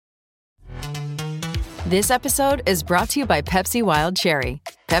This episode is brought to you by Pepsi Wild Cherry.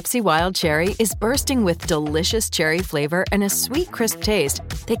 Pepsi Wild Cherry is bursting with delicious cherry flavor and a sweet, crisp taste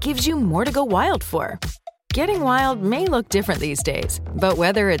that gives you more to go wild for. Getting wild may look different these days, but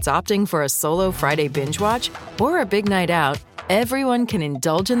whether it's opting for a solo Friday binge watch or a big night out, everyone can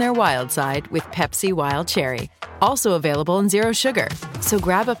indulge in their wild side with Pepsi Wild Cherry. Also available in Zero Sugar. So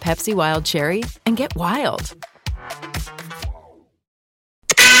grab a Pepsi Wild Cherry and get wild.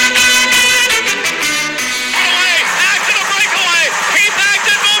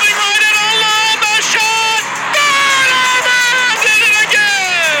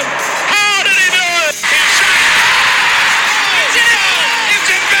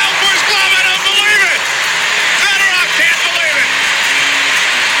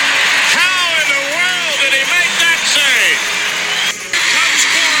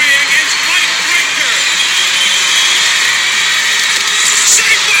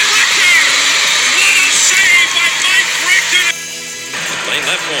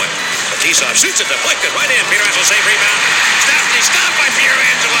 Shoots it deflected right in. Pietrangelo save rebound. Stastny stopped by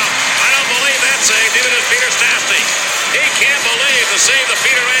Pietrangelo. I don't believe that save. Neither does Peter Stastny. He can't believe the save that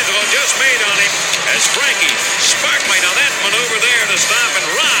Pietrangelo just made on him as Frankie sparkling on that maneuver there to stop and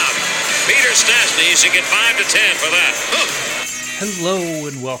rob Peter Stastny. He should get 5 to 10 for that. Hello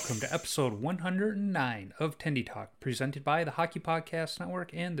and welcome to episode 109 of Tendy Talk, presented by the Hockey Podcast Network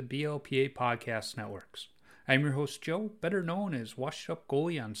and the BLPA Podcast Networks. I'm your host, Joe, better known as Washed Up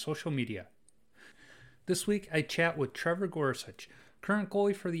Goalie on social media. This week, I chat with Trevor Gorsuch, current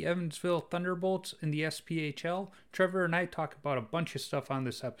goalie for the Evansville Thunderbolts in the SPHL. Trevor and I talk about a bunch of stuff on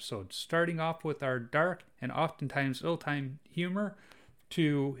this episode, starting off with our dark and oftentimes ill-timed humor,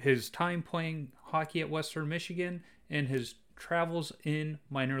 to his time playing hockey at Western Michigan and his travels in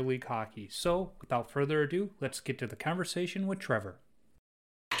minor league hockey. So, without further ado, let's get to the conversation with Trevor.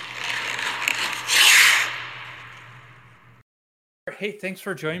 Hey, thanks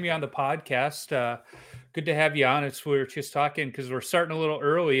for joining me on the podcast. Good to have you on. We were just talking because we're starting a little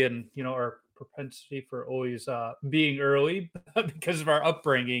early, and our propensity for always being early because of our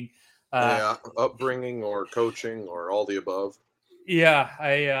upbringing. Upbringing or coaching or all the above. Yeah,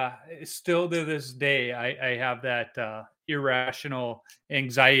 I still to this day I have that irrational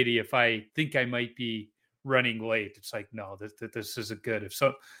anxiety if I think I might be running late. It's like, no, this isn't good. If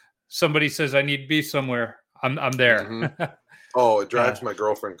somebody says I need to be somewhere, I'm there. Mm-hmm. Oh, it drives my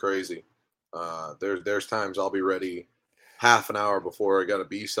girlfriend crazy. There's times I'll be ready half an hour before I got to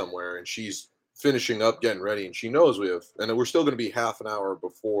be somewhere, and she's finishing up getting ready, and she knows and we're still going to be half an hour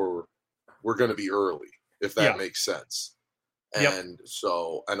before we're going to be early, if that makes sense. And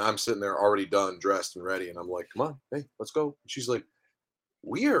and I'm sitting there already done, dressed and ready, and I'm like, come on, hey, let's go. And she's like,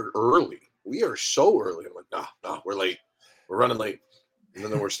 we are early. We are so early. I'm like, no, we're late. We're running late. And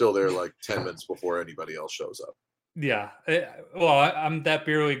then we're still there like 10 minutes before anybody else shows up. Yeah. Well, I'm that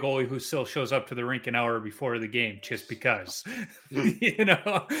barely goalie who still shows up to the rink an hour before the game just because.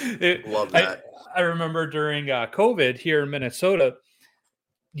 Love that. I remember during COVID here in Minnesota,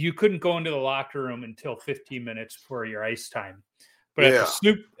 you couldn't go into the locker room until 15 minutes before your ice time. But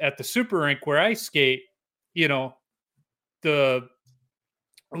at the super rink where I skate, the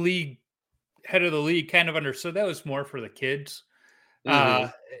league head of the league kind of understood that was more for the kids.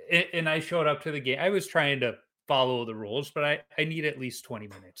 Mm-hmm. And I showed up to the game. I was trying to follow the rules, but I need at least 20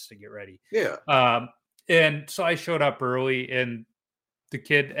 minutes to get ready. Yeah. And so I showed up early, and the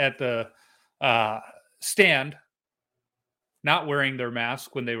kid at the stand, not wearing their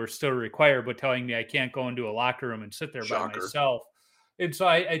mask when they were still required, but telling me I can't go into a locker room and sit there by myself. And so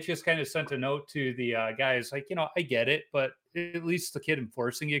I just kind of sent a note to the guys, like, I get it, but at least the kid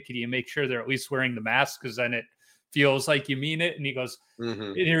enforcing it, can you make sure they're at least wearing the mask? Because then it feels like you mean it. And he goes,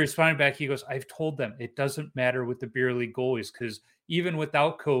 and he responded back, he goes, I've told them it doesn't matter with the beer league goalies, because even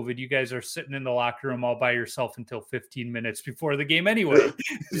without COVID, you guys are sitting in the locker room all by yourself until 15 minutes before the game anyway.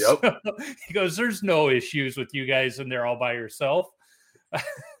 Yep. So he goes, there's no issues with you guys in there all by yourself.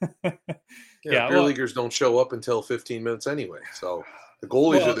 Beer leaguers don't show up until 15 minutes anyway. So the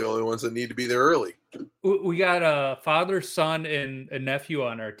goalies are the only ones that need to be there early. We got a father, son, and a nephew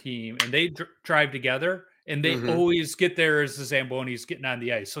on our team, and they drive together. And they always get there as the Zambonis getting on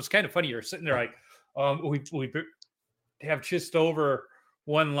the ice. So it's kind of funny. You're sitting there like, we have just over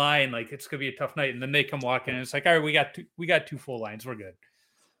one line. Like, it's going to be a tough night. And then they come walking, and it's like, all right, we got two full lines. We're good.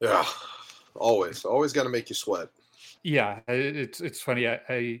 Yeah, always got to make you sweat. Yeah, it's funny.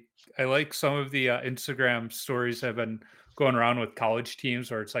 I like some of the Instagram stories have been going around with college teams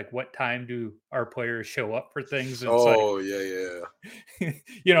where it's like, what time do our players show up for things? And yeah.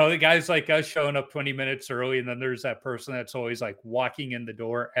 The guys like us showing up 20 minutes early, and then there's that person that's always like walking in the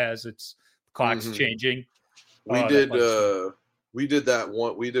door as it's clocks changing. We did that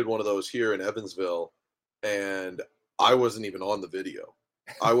one. We did one of those here in Evansville, and I wasn't even on the video.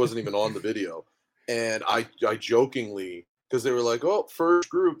 And I jokingly, because they were like, "Oh, first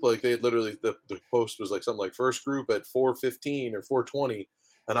group," like they had literally the post was like something like first group at 4:15 or 4:20,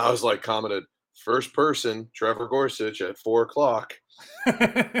 and I was like commented first person Trevor Gorsuch at 4:00.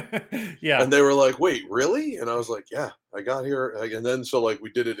 Yeah. And they were like, "Wait, really?" And I was like, "Yeah, I got here." And then so like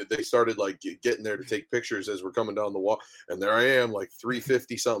we did it. They started like getting there to take pictures as we're coming down the wall, and there I am like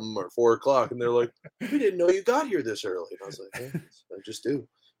 3:50 something or 4:00, and they're like, "We didn't know you got here this early." And I was like, "Yeah, I just do."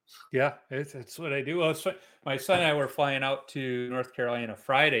 Yeah, it's what I do. Well, my son and I were flying out to North Carolina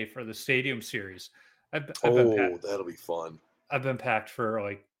Friday for the Stadium Series. That'll be fun. I've been packed for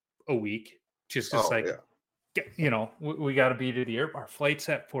like a week, just because yeah. we got to be to the airport. Our flight's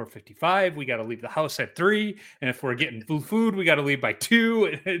at 4:55. We got to leave the house at 3, and if we're getting food, we got to leave by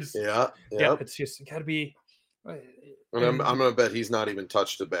 2. It's just got to be. And I'm gonna bet he's not even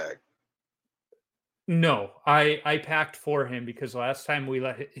touched a bag. No, I packed for him because last time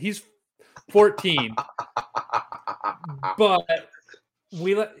he's 14, but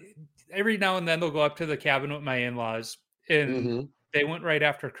every now and then they'll go up to the cabin with my in-laws, and they went right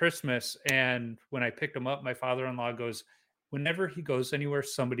after Christmas. And when I picked him up, my father-in-law goes, whenever he goes anywhere,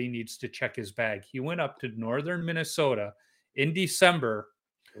 somebody needs to check his bag. He went up to northern Minnesota in December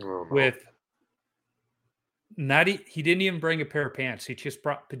with he didn't even bring a pair of pants. He just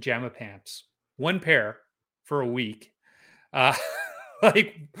brought pajama pants. One pair for a week,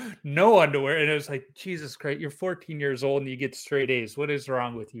 like no underwear. And it was like, Jesus Christ, you're 14 years old and you get straight A's. What is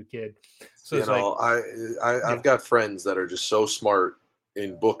wrong with you, kid? So I've got friends that are just so smart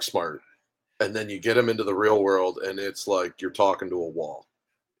in book smart, and then you get them into the real world and it's like you're talking to a wall.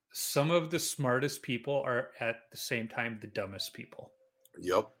 Some of the smartest people are at the same time the dumbest people.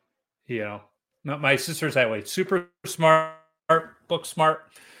 Yep. My sister's that way. Super smart, book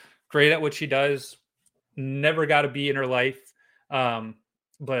smart, great at what she does, never got a B in her life.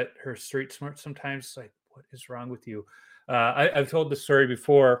 But her street smart sometimes, like, what is wrong with you? I've told the story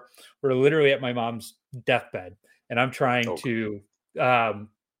before. We're literally at my mom's deathbed, and I'm trying to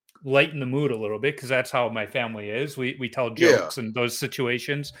lighten the mood a little bit because that's how my family is. We tell jokes in those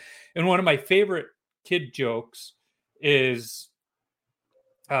situations. And one of my favorite kid jokes is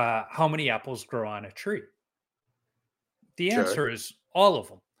how many apples grow on a tree? The answer is all of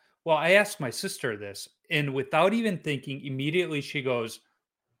them. Well, I asked my sister this, and without even thinking, immediately she goes,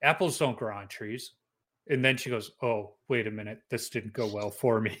 apples don't grow on trees. And then she goes, oh, wait a minute. This didn't go well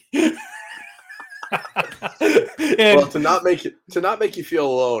for me. Well, to not make you feel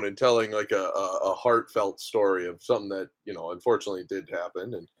alone and telling like a heartfelt story of something that, unfortunately did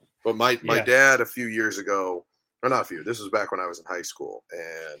happen. But my dad a few years ago, or not a few, this was back when I was in high school,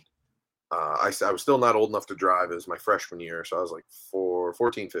 and I was still not old enough to drive. It was my freshman year, so I was like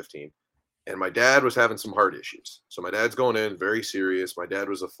 14, 15. And my dad was having some heart issues. So my dad's going in very serious. My dad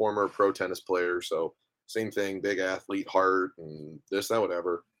was a former pro tennis player, so same thing, big athlete, heart, and this, that,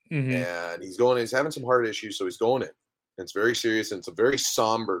 whatever. And he's having some heart issues, so he's going in. And it's very serious, and it's a very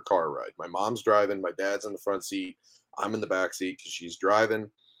somber car ride. My mom's driving, my dad's in the front seat, I'm in the back seat because she's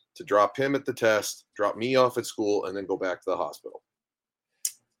driving to drop him at the test, drop me off at school, and then go back to the hospital.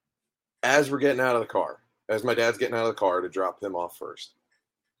 As we're getting out of the car, as my dad's getting out of the car to drop him off first,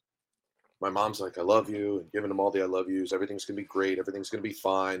 my mom's like, I love you, and giving him all the I love yous. Everything's going to be great. Everything's going to be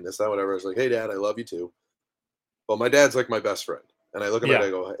fine. This, that, whatever. I was like, hey, Dad, I love you too. But my dad's like my best friend. And I look at my dad, I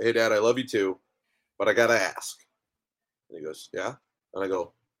go, hey, Dad, I love you too, but I got to ask. And he goes, yeah? And I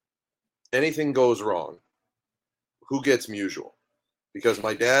go, anything goes wrong, who gets Musial? Because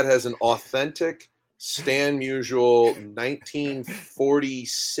my dad has an authentic Stan Musial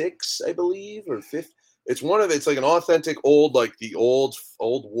 1946, I believe, or 50. It's like an authentic old, like the old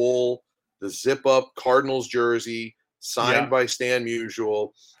wool, the zip up Cardinals jersey signed by Stan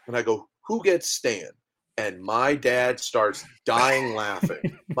Musial. And I go, who gets Stan? And my dad starts dying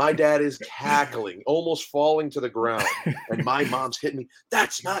laughing. My dad is cackling, almost falling to the ground. And my mom's hitting me.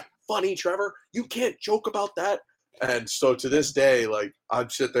 That's not funny, Trevor. You can't joke about that. And so to this day, like,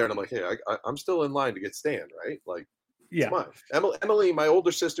 I'd sit there and I'm like, hey, I'm still in line to get Stan, right? Like, come on. Emily, my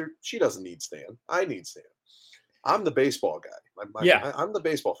older sister, she doesn't need Stan. I need Stan. I'm the baseball guy. I'm the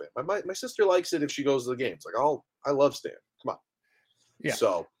baseball fan. My sister likes it if she goes to the games. Like, I love Stan. Come on. Yeah.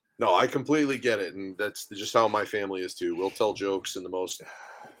 So, no, I completely get it. And that's just how my family is too. We'll tell jokes in the most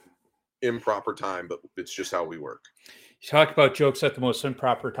improper time, but it's just how we work. You talk about jokes at the most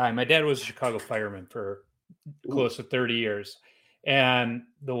improper time. My dad was a Chicago fireman for close to 30 years. And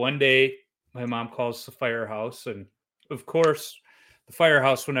the one day my mom calls the firehouse, and of course the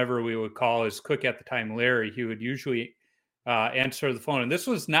firehouse, whenever we would call his cook at the time, Larry, he would usually answer the phone. And this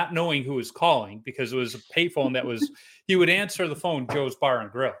was not knowing who was calling, because it was a payphone that was, he would answer the phone, Joe's Bar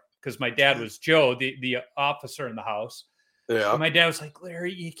and Grill, because my dad was Joe, the officer in the house. Yeah. And my dad was like,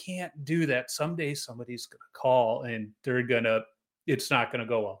 Larry, you can't do that. Someday somebody's going to call and it's not going to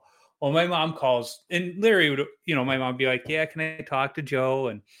go well. Well, my mom calls, and Larry would, my mom would be like, yeah, can I talk to Joe?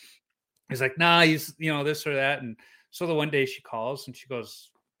 And he's like, nah, he's, this or that. And so the one day she calls and she goes,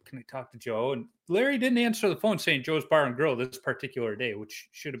 can I talk to Joe? And Larry didn't answer the phone saying Joe's Bar and Grill this particular day, which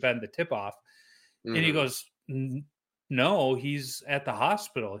should have been the tip off. Mm-hmm. And he goes, no, he's at the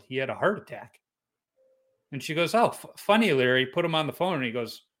hospital. He had a heart attack. And she goes, oh, funny, Larry. Put him on the phone. And he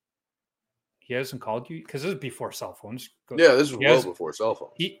goes, he hasn't called you? Because this is before cell phones. Goes, yeah, this is well before cell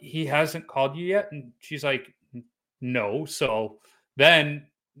phones. He hasn't called you yet? And she's like, no. So then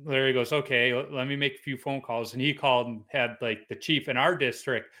Larry goes, okay, let me make a few phone calls. And he called and had like the chief in our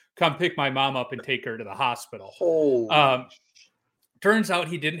district come pick my mom up and take her to the hospital. Turns out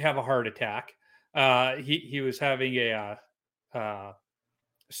he didn't have a heart attack. He was having a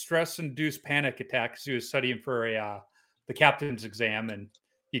stress-induced panic attack because he was studying for the captain's exam, and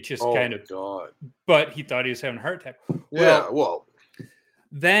he just but he thought he was having a heart attack. Yeah,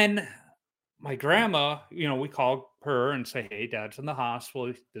 then my grandma, we called her and say, hey, Dad's in the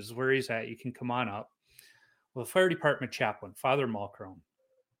hospital. This is where he's at. You can come on up. Well, the fire department chaplain, Father Mulcrone,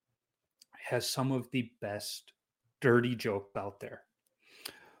 has some of the best dirty jokes out there.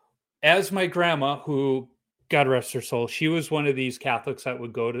 As my grandma, who, God rest her soul, she was one of these Catholics that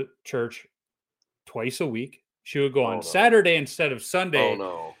would go to church twice a week. She would go on Saturday instead of Sunday.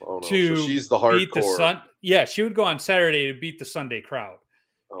 Oh no! So she's the hardcore. She would go on Saturday to beat the Sunday crowd.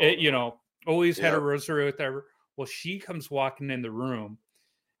 Always had a rosary with her. Well, she comes walking in the room,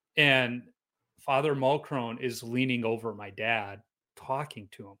 and Father Mulcrone is leaning over my dad, talking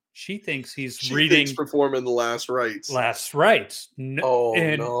to him. She thinks he's performing the last rites.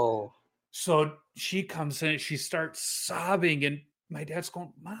 No. So she comes in, she starts sobbing, and my dad's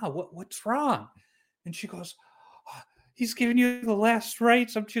going, Ma, what's wrong? And she goes, he's giving you the last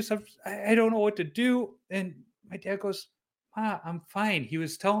rites. I don't know what to do. And my dad goes, Ma, I'm fine. He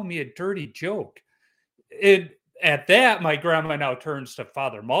was telling me a dirty joke. And at that, my grandma now turns to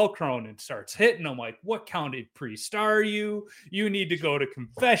Father Mulcrone and starts hitting him like, what counted priest are you? You need to go to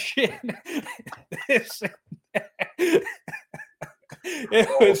confession. It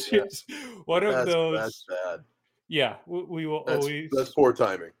was just one of those. That's bad. Yeah, we will always. That's poor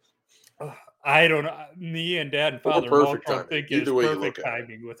timing. I don't know. Me and Dad and Father Mulcrone think it's perfect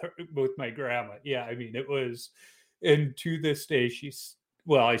timing with my grandma. Yeah, I mean, it was. And to this day,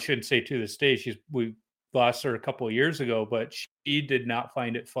 I shouldn't say to this day. We lost her a couple of years ago, but she did not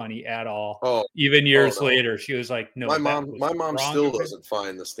find it funny at all. Oh, even years later, she was like, "No." My mom still doesn't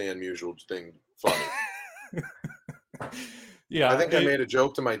find the Stan Musial thing funny. Yeah, I think I made a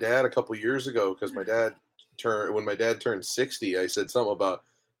joke to my dad a couple of years ago because when my dad turned 60, I said something about,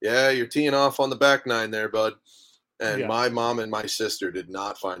 yeah, you're teeing off on the back nine there, bud. And my mom and my sister did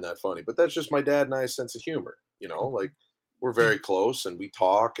not find that funny. But that's just my dad and I's sense of humor. Like we're very close and we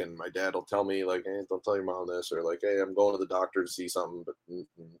talk, and my dad will tell me like, hey, don't tell your mom this, or like, hey, I'm going to the doctor to see something, but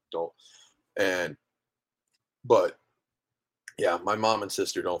don't. But yeah, my mom and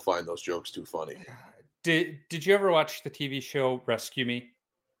sister don't find those jokes too funny. Did you ever watch the TV show Rescue Me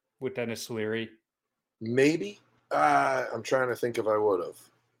with Dennis Leary? Maybe. I'm trying to think if I would have.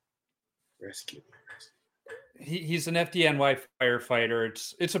 Rescue Me. He's an FDNY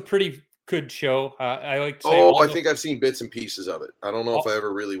firefighter. It's a pretty good show. I like to say. I think I've seen bits and pieces of it. I don't know if I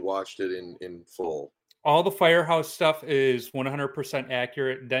ever really watched it in full. All the firehouse stuff is 100%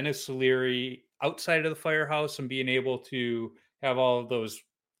 accurate. Dennis Leary, outside of the firehouse and being able to have all of those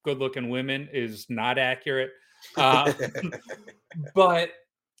good-looking women, is not accurate. But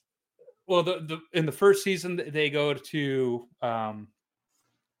in the first season, they go to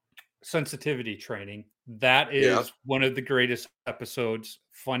sensitivity training. That is one of the greatest episodes,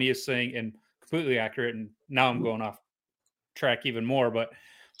 funniest thing, and completely accurate. And now I'm going off track even more, but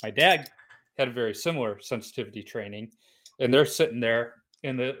my dad had a very similar sensitivity training, and they're sitting there,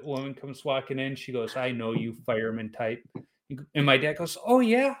 and the woman comes walking in. She goes, I know you fireman type. And my dad goes, oh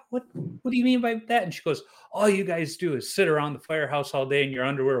yeah, what do you mean by that? And she goes, all you guys do is sit around the firehouse all day in your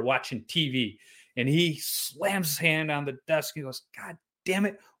underwear watching TV. And he slams his hand on the desk. He goes, God damn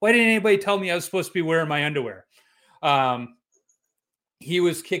it, why didn't anybody tell me I was supposed to be wearing my underwear? He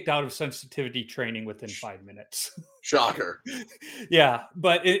was kicked out of sensitivity training within 5 minutes. Shocker. Yeah,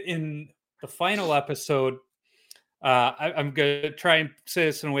 but in the final episode, I'm going to try and say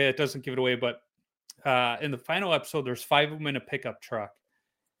this in a way that doesn't give it away, but in the final episode, there's 5 of them in a pickup truck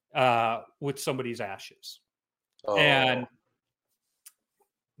with somebody's ashes. Oh. And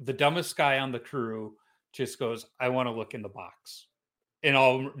the dumbest guy on the crew just goes, I want to look in the box. And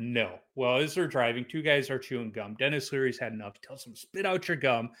all no. Well, as they're driving, 2 guys are chewing gum. Dennis Leary's had enough. Tells them, spit out your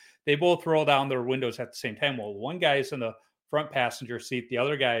gum. They both roll down their windows at the same time. Well, one guy's in the front passenger seat. The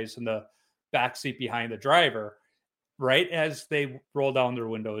other guy's in the back seat behind the driver. Right as they roll down their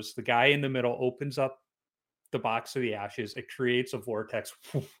windows, the guy in the middle opens up the box of the ashes. It creates a vortex.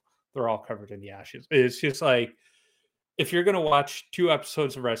 They're all covered in the ashes. It's just like, if you're going to watch 2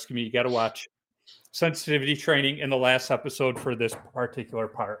 episodes of Rescue Me, you got to watch sensitivity training in the last episode for this particular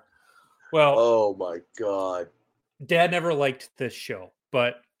part. Well, oh my God. Dad never liked this show,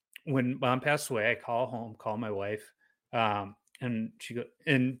 but when Mom passed away, I call my wife, and she go,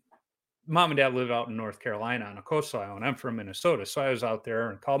 and Mom and Dad live out in North Carolina on a coastal island. I'm from Minnesota, so I was out there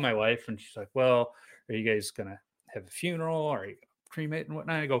and called my wife, and she's like, "Well, are you guys gonna have a funeral? Or are you gonna cremate and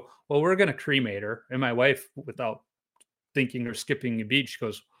whatnot?" I go, "Well, we're gonna cremate her." And my wife, without thinking or skipping a beat, she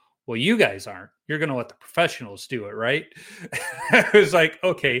goes, "Well, you guys aren't. You're going to let the professionals do it, right?" I was like,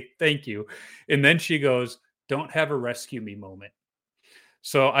 "Okay, thank you." And then she goes, "Don't have a rescue me moment."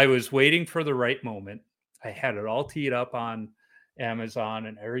 So I was waiting for the right moment. I had it all teed up on Amazon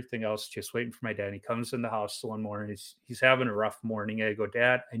and everything else, just waiting for my dad. He comes in the house one morning. He's having a rough morning. I go,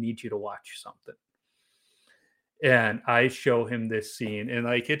 "Dad, I need you to watch something." And I show him this scene, and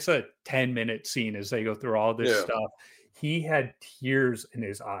like, it's a 10-minute scene as they go through all this stuff. He had tears in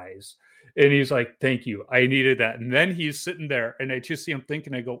his eyes, and he's like, "Thank you. I needed that." And then he's sitting there, and I just see him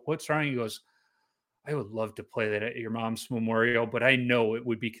thinking, I go, "What's wrong?" He goes, "I would love to play that at your mom's memorial, but I know it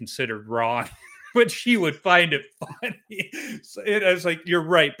would be considered wrong." But she would find it funny. So I was like, "You're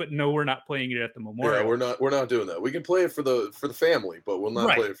right, but no, we're not playing it at the memorial." Yeah, we're not doing that. We can play it for the family, but we'll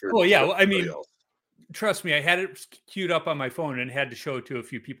not play it for. Oh yeah, well, I mean, else. Trust me, I had it queued up on my phone and had to show it to a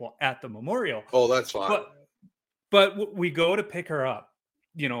few people at the memorial. Oh, that's fine. But we go to pick her up,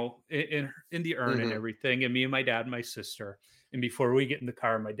 you know, in the urn and everything, and me and my dad and my sister. And before we get in the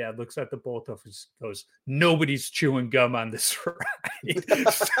car, my dad looks at the both of us, goes, "Nobody's chewing gum on this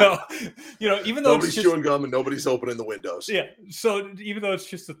ride." So, you know, even though nobody's chewing gum and nobody's opening the windows. Yeah. So even though it's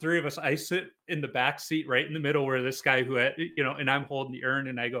just the 3 of us, I sit in the back seat right in the middle where this guy who had, you know, and I'm holding the urn,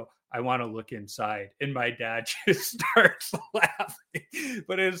 and I go, "I want to look inside." And my dad just starts laughing.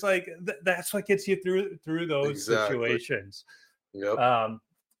 But it's like, that's what gets you through those situations. Yep.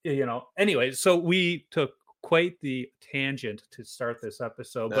 You know, anyway, so we took quite the tangent to start this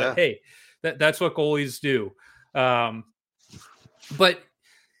episode, but hey, that's what goalies do. But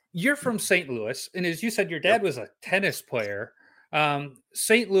you're from St. Louis, and as you said, your dad was a tennis player.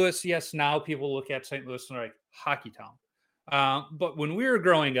 St. Louis, yes, now people look at St. Louis and they're like, hockey town. But when we were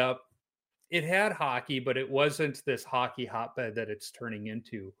growing up, it had hockey, but it wasn't this hockey hotbed that it's turning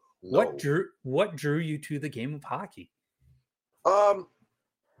into. No. What drew you to the game of hockey?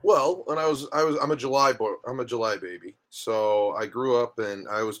 Well, when I'm a July boy. I'm a July baby. So I grew up and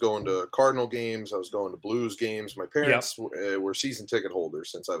I was going to Cardinal games. I was going to Blues games. My parents were season ticket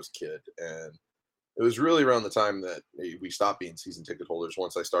holders since I was a kid. And it was really around the time that we stopped being season ticket holders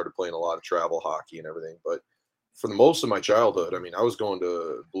once I started playing a lot of travel hockey and everything. But for the most of my childhood, I mean, I was going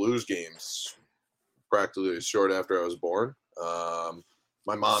to Blues games practically short after I was born.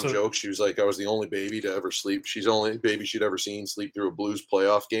 My mom joked, she was like, I was the only baby to ever sleep. She's the only baby she'd ever seen sleep through a Blues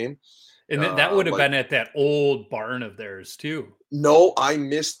playoff game. And that would have been at that old barn of theirs too. No, I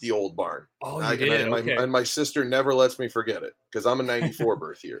missed the old barn. Oh, you did? Okay. And my sister never lets me forget it because I'm a 94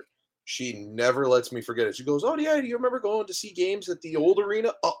 birth year. She never lets me forget it. She goes, "Oh yeah, do you remember going to see games at the old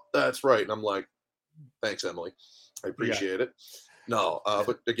arena?" "Oh, that's right." And I'm like, "Thanks, Emily. I appreciate it." No,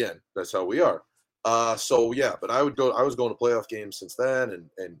 but again, that's how we are. So yeah, but I was going to playoff games since then,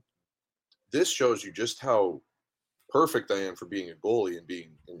 and this shows you just how perfect I am for being a goalie and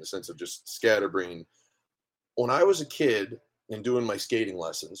being in the sense of just scatterbrain. When I was a kid and doing my skating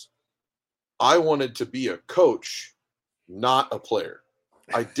lessons, I wanted to be a coach, not a player.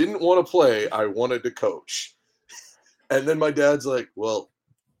 I didn't want to play. I wanted to coach. And then my dad's like, "Well,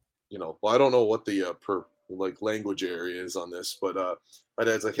 I don't know what the language area is on this, but my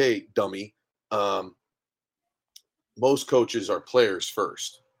dad's like, hey, dummy. Most coaches are players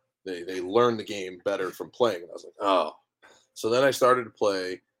first. They learn the game better from playing." And I was like, oh. So then I started to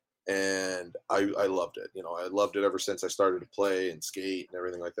play, and I loved it. I loved it ever since I started to play and skate and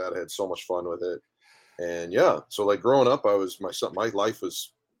everything like that. I had so much fun with it. And yeah, so like growing up, my life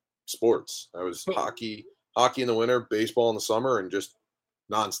was sports. I was hockey in the winter, baseball in the summer, and just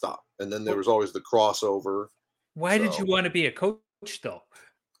nonstop. And then there was always the crossover. Why did you want to be a coach though?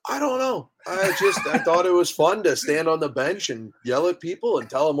 I don't know. I thought it was fun to stand on the bench and yell at people and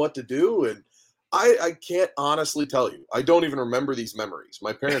tell them what to do. And I can't honestly tell you. I don't even remember these memories.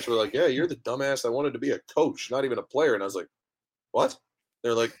 My parents were like, yeah, you're the dumbass. I wanted to be a coach, not even a player. And I was like, what?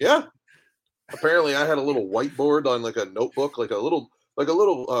 They're like, yeah. Apparently I had a little whiteboard on like a notebook, like a little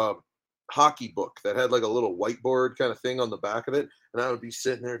hockey book that had like a little whiteboard kind of thing on the back of it. And I would be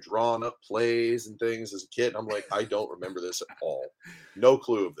sitting there drawing up plays and things as a kid. I'm like, I don't remember this at all. No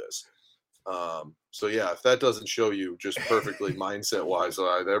clue of this. So yeah, if that doesn't show you just perfectly mindset wise,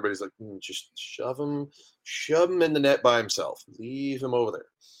 everybody's like, just shove him in the net by himself. Leave him over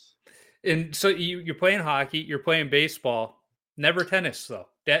there. And so you're playing hockey, you're playing baseball, never tennis though.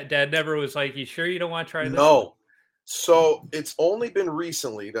 Dad never was like, you sure you don't want to try this? No. So it's only been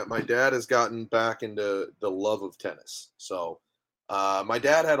recently that my dad has gotten back into the love of tennis. So my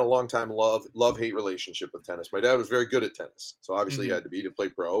dad had a long time love-hate relationship with tennis. My dad was very good at tennis. So obviously he had to be to play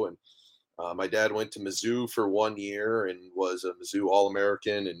pro. And my dad went to Mizzou for 1 year and was a Mizzou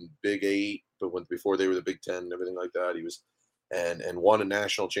All-American and Big 8, but before they were the Big 10 and everything like that. He was and won a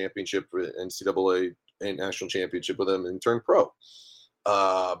national championship, NCAA national championship with him, and turned pro.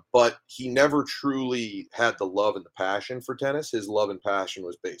 But he never truly had the love and the passion for tennis. His love and passion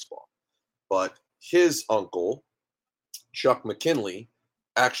was baseball. But his uncle, Chuck McKinley,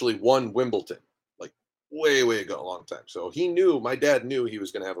 actually won Wimbledon, like way ago, a long time. So my dad knew he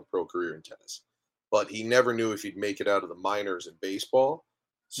was going to have a pro career in tennis, but he never knew if he'd make it out of the minors in baseball.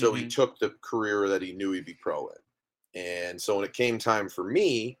 So he took the career that he knew he'd be pro in. And so when it came time for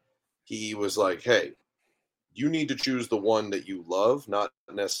me, he was like, hey, you need to choose the one that you love, not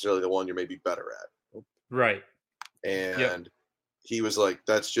necessarily the one you're maybe better at. Right. And he was like,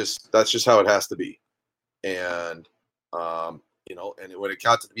 that's just how it has to be. And, and when it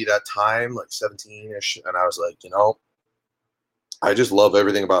got to be that time, like 17-ish, and I was like, I just love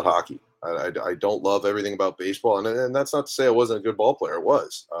everything about hockey. I don't love everything about baseball. And that's not to say I wasn't a good ball player. It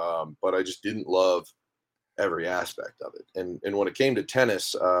was. But I just didn't love every aspect of it. And when it came to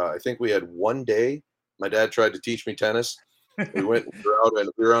tennis, I think we had one day, my dad tried to teach me tennis. We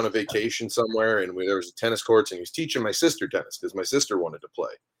were on a vacation somewhere, and there was tennis courts, and he was teaching my sister tennis because my sister wanted to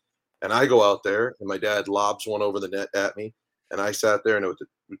play. And I go out there, and my dad lobs one over the net at me, and I sat there, and with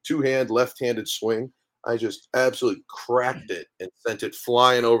a two-hand, left-handed swing, I just absolutely cracked it and sent it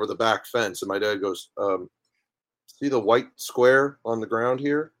flying over the back fence. And my dad goes, see the white square on the ground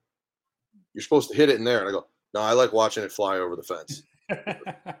here? You're supposed to hit it in there. And I go, no, I like watching it fly over the fence.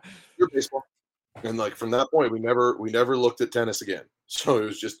 You're baseball. And like from that point, we never looked at tennis again. So it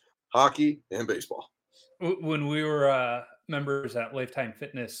was just hockey and baseball. When we were members at Lifetime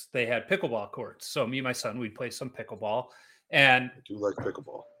Fitness, they had pickleball courts. So me and my son, we'd play some pickleball. And I do like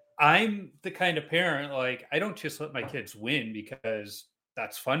pickleball. I'm the kind of parent, like, I don't just let my kids win because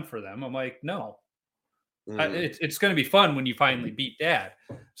that's fun for them. I'm like, no, it's going to be fun when you finally beat dad.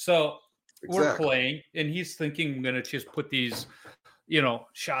 So we're playing, and he's thinking I'm going to just put these,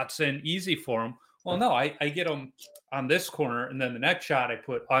 shots in easy for him. Well, no, I get him on this corner, and then the next shot I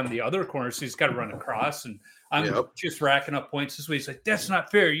put on the other corner. So he's got to run across, and I'm just racking up points this way. He's like, that's not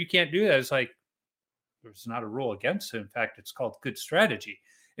fair. You can't do that. It's like, there's not a rule against it. In fact, it's called good strategy.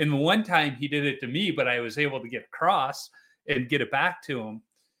 And the one time he did it to me, but I was able to get across and get it back to him,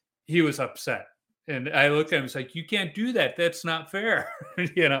 he was upset. And I looked at him, it's like, you can't do that. That's not fair.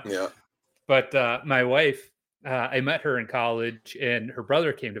 Yeah. But my wife, I met her in college, and her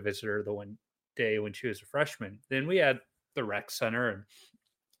brother came to visit her the one day when she was a freshman. Then we had the rec center, and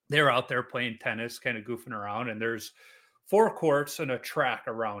they were out there playing tennis, kind of goofing around. And there's 4 courts and a track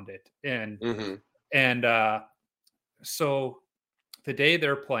around it. And so the day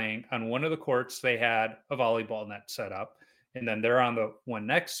they're playing, on one of the courts, they had a volleyball net set up, and then they're on the one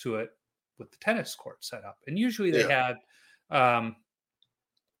next to it with the tennis court set up. And usually they had a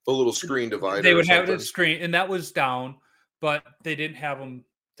little screen divider. They would have a screen, and that was down, but they didn't have them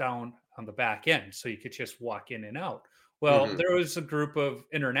down on the back end, so you could just walk in and out. Well, there was a group of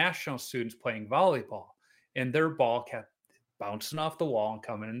international students playing volleyball, and their ball kept bouncing off the wall and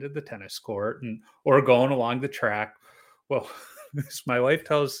coming into the tennis court or going along the track. Well, as my wife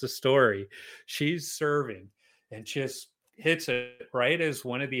tells the story, she's serving and just hits it right as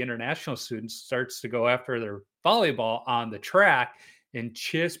one of the international students starts to go after their volleyball on the track and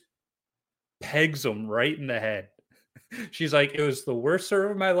just pegs them right in the head. She's like, it was the worst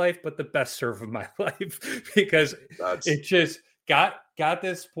serve of my life, but the best serve of my life, because it just got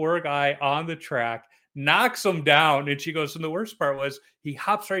this poor guy on the track, knocks him down. And she goes, and the worst part was he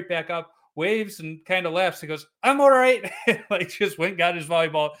hops right back up, waves and kind of laughs. He goes, I'm all right. Like, just went and got his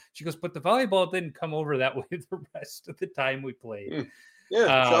volleyball. She goes, but the volleyball didn't come over that way the rest of the time we played.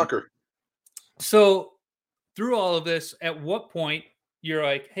 Yeah, shocker. So through all of this, at what point you're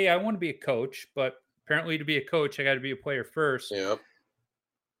like, hey, I want to be a coach, but apparently to be a coach, I got to be a player first. Yep.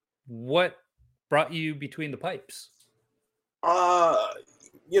 What brought you between the pipes?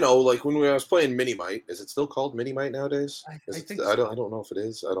 Like when I was playing Mini Mite, is it still called Mini Mite nowadays? I think I don't know if it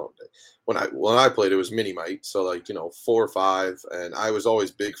is. I don't. When I played, it was Mini Mite, so like 4 or 5, and I was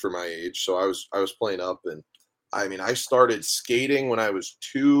always big for my age, so I was playing up, and I mean I started skating when I was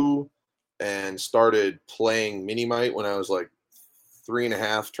 2, and started playing Mini Mite when I was like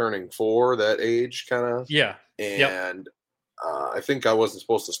 3.5, turning 4, that age kind of. Yeah. And I think I wasn't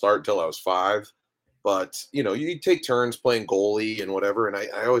supposed to start until I was 5. But, you take turns playing goalie and whatever. And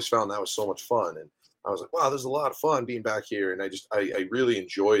I always found that was so much fun. And I was like, wow, there's a lot of fun being back here. And I really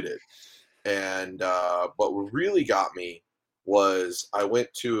enjoyed it. And what really got me was I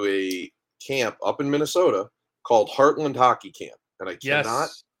went to a camp up in Minnesota called Heartland Hockey Camp. And I cannot,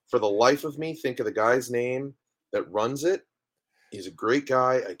 for the life of me, think of the guy's name that runs it. He's a great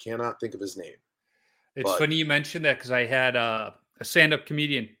guy. I cannot think of his name. It's funny you mentioned that because I had a stand-up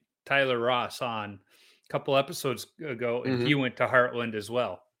comedian, Tyler Ross, on a couple episodes ago, and he went to Heartland as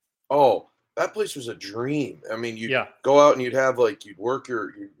well. Oh, that place was a dream. I mean, you'd go out and you'd have you'd work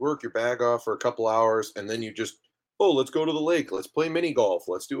your bag off for a couple hours, and then you just, let's go to the lake, let's play mini golf,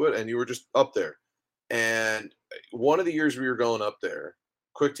 let's do it, and you were just up there. And one of the years we were going up there,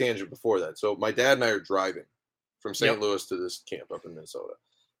 quick tangent before that. So my dad and I are driving from St. Louis to this camp up in Minnesota.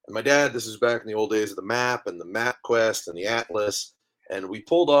 And my dad, this is back in the old days of the map and the MapQuest and the Atlas. And we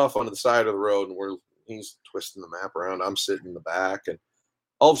pulled off onto the side of the road, and he's twisting the map around. I'm sitting in the back, and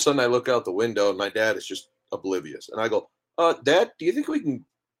all of a sudden I look out the window, and my dad is just oblivious. And I go, Dad, do you think we can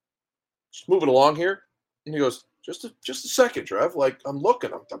just move it along here? And he goes, just a second, Trev. Like, I'm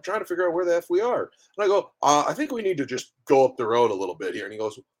looking. I'm trying to figure out where the F we are. And I go, I think we need to just go up the road a little bit here. And he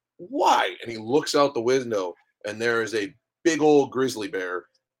goes, why? And he looks out the window, and there is a big old grizzly bear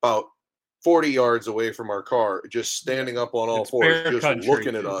about 40 yards away from our car, just standing up on all fours, just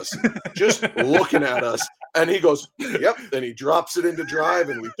looking at us, And he goes, yep. And he drops it into drive,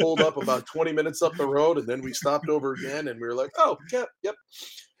 and we pulled up about 20 minutes up the road, and then we stopped over again, and we were like, oh, yep.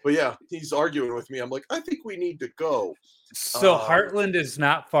 But yeah, he's arguing with me. I'm like, I think we need to go. So Heartland is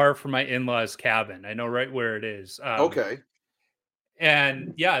not far from my in-laws' cabin. I know right where it is. Okay.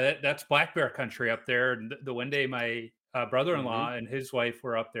 And yeah, that's black bear country up there. And the one day my brother-in-law and his wife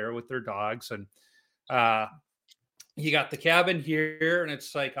were up there with their dogs, and he got the cabin here, and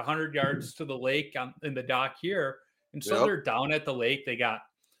it's like 100 yards to the lake in the dock here. And so they're down at the lake. They got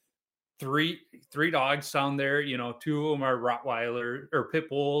three dogs down there. 2 of them are Rottweiler or pit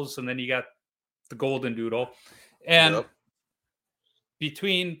bulls, and then you got the golden doodle. And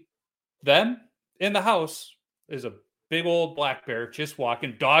between them in the house is a big old black bear just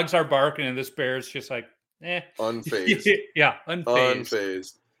walking. Dogs are barking, and this bear is just like, unfazed.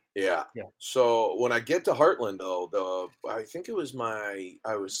 Unfazed. Yeah. So when I get to Heartland, though, I think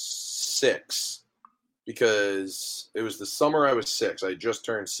I was 6, because it was the summer I was 6. I just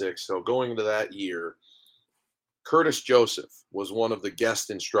turned 6. So going into that year, Curtis Joseph was one of the guest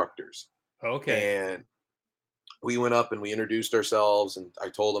instructors. Okay. And we went up and we introduced ourselves, and I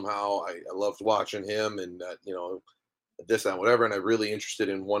told him how I loved watching him, and this, that, whatever. And I'm really interested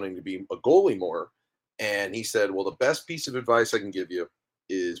in wanting to be a goalie more. And he said, well, the best piece of advice I can give you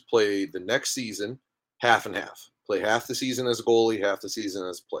is play the next season half and half. Play half the season as a goalie, half the season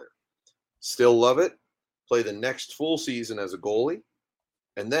as a player. Still love it. Play the next full season as a goalie.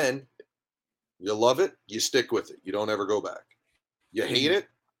 And then you love it, you stick with it. You don't ever go back. You hate it,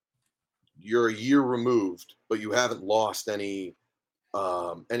 you're a year removed, but you haven't lost any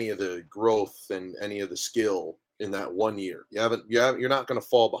of the growth and any of the skill in that 1 year. You're not going to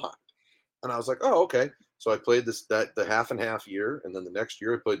fall behind. And I was like, oh, okay. So I played the half and half year, and then the next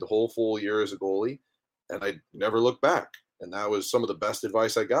year I played the whole full year as a goalie, and I never looked back. And that was some of the best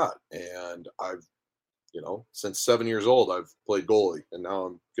advice I got. And I've, since 7 years old, I've played goalie, and now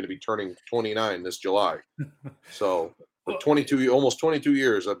I'm going to be turning 29 this July. So for almost 22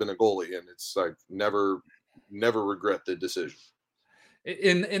 years, I've been a goalie, and I've never regret the decision.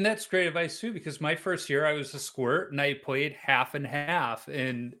 And that's great advice too, because my first year I was a squirt, and I played half and half,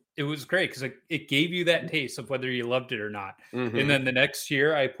 and it was great because it gave you that taste of whether you loved it or not. Mm-hmm. And then the next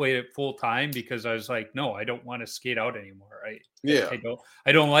year I played it full time because I was like, no, I don't want to skate out anymore.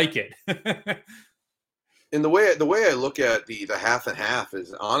 I don't like it. And the way I look at the half and half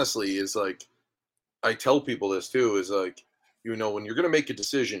is honestly is like, I tell people this too, is like, when you're going to make a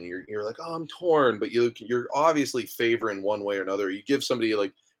decision, you're like, oh, I'm torn, but you're obviously favoring one way or another. You give somebody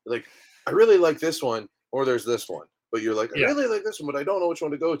like, I really like this one, or there's this one. but you're like, I Yeah. really like this one, but I don't know which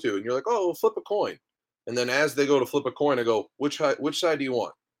one to go to. And you're like, oh, we'll flip a coin. And then as they go to flip a coin, I go, which side do you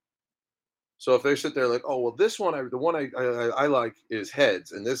want? So if they sit there like, oh, well, this one, the one I like is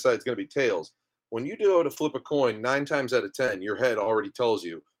heads, and this side's going to be tails. When you go to flip a coin, 9 times out of 10, your head already tells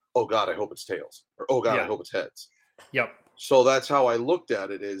you, oh, God, I hope it's tails. Or, oh, God, I hope it's heads. Yep. So that's how I looked at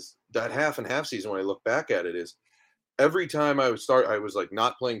it, is that half and half season when I look back at it is every time I was like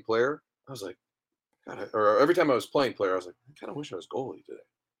not playing player, I was like, God, or every time I was playing player, I was like, I kind of wish I was goalie today.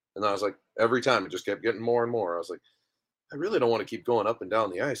 And I was like, every time it just kept getting more and more. I was like, I really don't want to keep going up and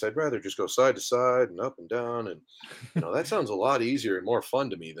down the ice. I'd rather just go side to side and up and down. And, that sounds a lot easier and more fun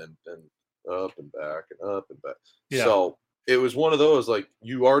to me than up and back and up and back. Yeah. So it was one of those, like,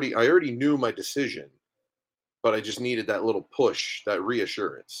 I already knew my decision, but I just needed that little push, that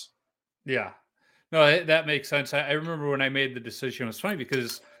reassurance. Yeah. No, that makes sense. I remember when I made the decision, it was funny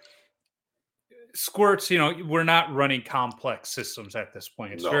because Squirts, we're not running complex systems at this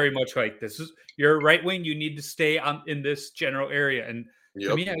point. It's very much like, this is your right wing. You need to stay in this general area. And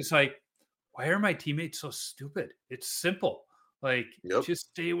to me, I was like, why are my teammates so stupid? It's simple. Like,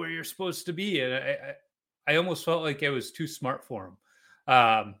 just stay where you're supposed to be. And I almost felt like I was too smart for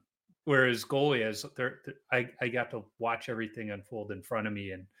them. Whereas goalie, I got to watch everything unfold in front of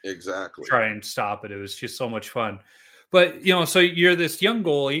me and try and stop it. It was just so much fun. But, so you're this young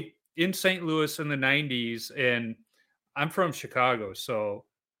goalie in St. Louis in the 90s, and I'm from Chicago. So,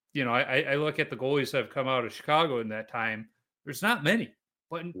 I look at the goalies that have come out of Chicago in that time. There's not many.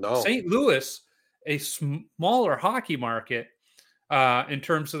 But in St. Louis, a smaller hockey market in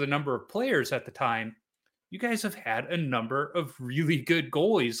terms of the number of players at the time, you guys have had a number of really good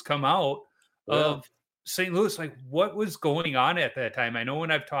goalies come out of St. Louis. Like, what was going on at that time? I know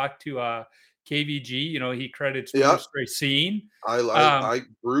when I've talked to KVG, he credits Bruce Racine.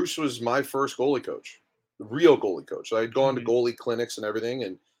 Bruce was my first goalie coach, real goalie coach. I'd gone to goalie clinics and everything,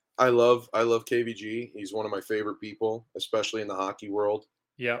 and I love KVG. He's one of my favorite people, especially in the hockey world.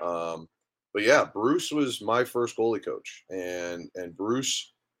 Yeah. But yeah, Bruce was my first goalie coach, and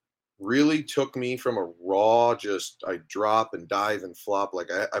Bruce really took me from a raw, just I drop and dive and flop. Like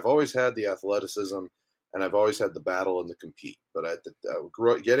I've always had the athleticism, and I've always had the battle and the compete. But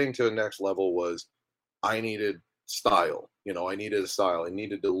getting to the next level was I needed style. I needed a style. I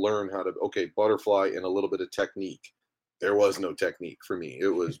needed to learn how to, butterfly and a little bit of technique. There was no technique for me. It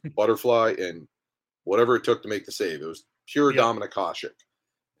was butterfly and whatever it took to make the save. It was pure Dominik Hasek.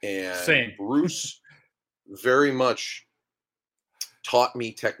 And Bruce very much taught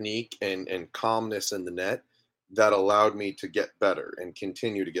me technique and calmness in the net that allowed me to get better and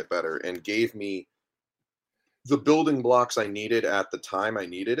continue to get better, and gave me the building blocks I needed at the time I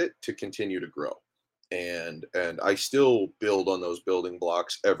needed it to continue to grow. And I still build on those building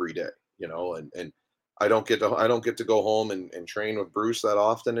blocks every day, and I don't get to go home and train with Bruce that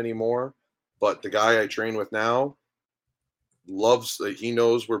often anymore. But the guy I train with now he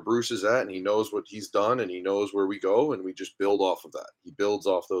knows where Bruce is at, and he knows what he's done, and he knows where we go, and we just build off of that. He builds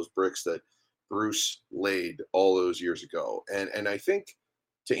off those bricks that Bruce laid all those years ago. And I think,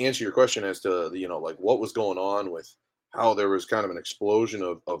 to answer your question as to like what was going on with how there was kind of an explosion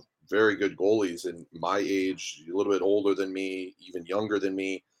of very good goalies in my age, a little bit older than me, even younger than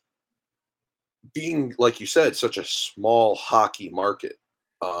me, being, like you said, such a small hockey market.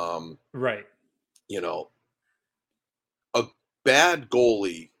 Right. A bad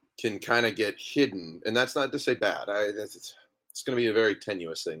goalie can kind of get hidden, and that's not to say bad. It's going to be a very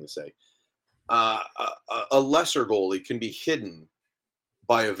tenuous thing to say. A lesser goalie can be hidden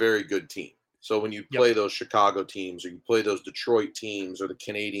by a very good team. So when you play those Chicago teams, or you play those Detroit teams, or the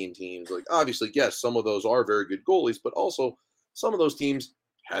Canadian teams, like, obviously, yes, some of those are very good goalies, but also some of those teams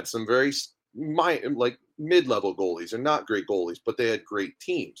had some very mid-level goalies, and not great goalies, but they had great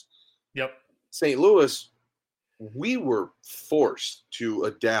teams. Yep. St. Louis, we were forced to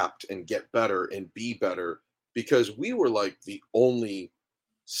adapt and get better and be better because we were like the only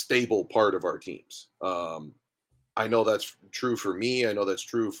stable part of our teams. I know that's true for me. I know that's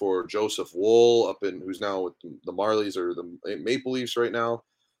true for Joseph Woll who's now with the Marlies or the Maple Leafs right now.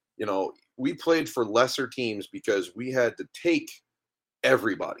 We played for lesser teams because we had to take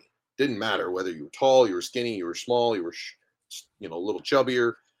everybody. Didn't matter whether you were tall, you were skinny, you were small, you were a little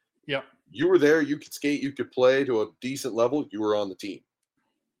chubbier. Yep. You were there, you could skate, you could play to a decent level, you were on the team.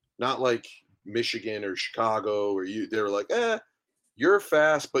 Not like Michigan or Chicago, or they were like, you're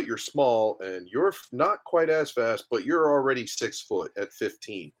fast, but you're small, and you're not quite as fast, but you're already 6 foot at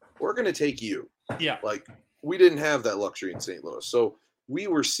 15. We're going to take you. Yeah. Like, we didn't have that luxury in St. Louis. So we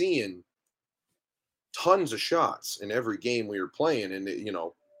were seeing tons of shots in every game we were playing. And,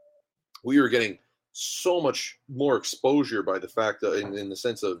 we were getting so much more exposure by the fact that in the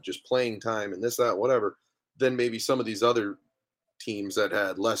sense of just playing time and this, that, whatever, than maybe some of these other teams that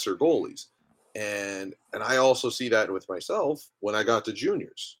had lesser goalies. And I also see that with myself when I got to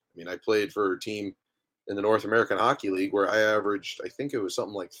juniors. I mean, I played for a team in the North American Hockey League where I averaged, I think it was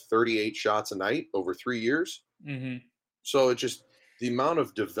something like 38 shots a night over 3 years. Mm-hmm. So it just, the amount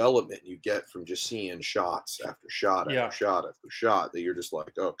of development you get from just seeing shots after shot after shot after shot, that you're just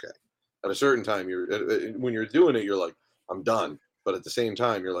like, okay. At a certain time, when you're doing it, you're like, I'm done. But at the same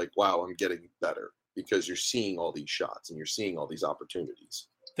time, you're like, wow, I'm getting better, because you're seeing all these shots and you're seeing all these opportunities.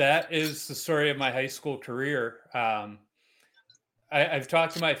 That is the story of my high school career. I've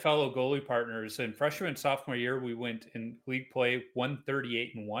talked to my fellow goalie partners, and freshman and sophomore year, we went in league play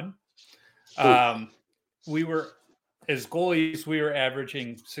 138-1. We were, as goalies, we were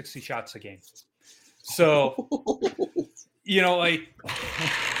averaging 60 shots a game. So, you know, like...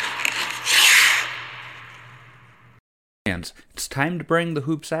 It's time to bring the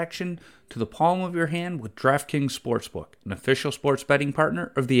hoops action to the palm of your hand with DraftKings Sportsbook, an official sports betting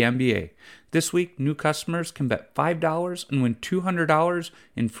partner of the NBA. This week, new customers can bet $5 and win $200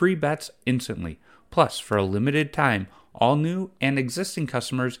 in free bets instantly. Plus, for a limited time, all new and existing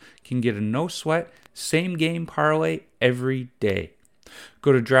customers can get a no-sweat, same-game parlay every day.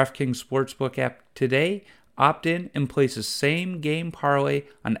 Go to DraftKings Sportsbook app today, opt in, and place a same-game parlay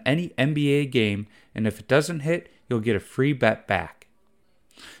on any NBA game, and if it doesn't hit, you'll get a free bet back.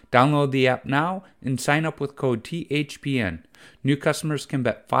 Download the app now and sign up with code THPN. New customers can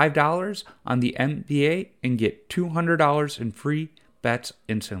bet $5 on the NBA and get $200 in free bets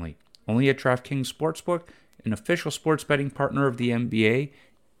instantly. Only at DraftKings Sportsbook, an official sports betting partner of the NBA,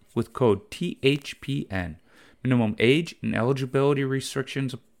 with code THPN. Minimum age and eligibility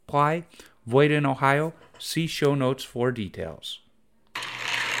restrictions apply. Void in Ohio. See show notes for details.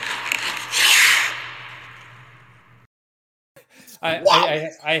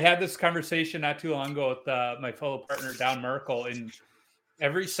 I had this conversation not too long ago with my fellow partner, Don Merkel, and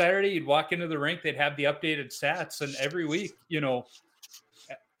every Saturday you'd walk into the rink, they'd have the updated stats, and every week, you know,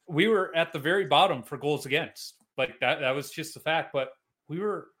 we were at the very bottom for goals against. Like that was just the fact, but we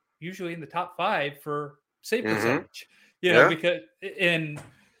were usually in the top 5 for save percentage, you know, because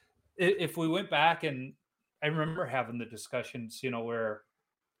if we went back, and I remember having the discussions, you know, where,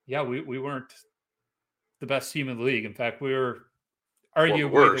 we weren't the best team in the league. In fact, we were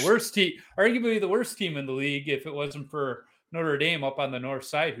arguably the worst team in the league, if it wasn't for Notre Dame up on the north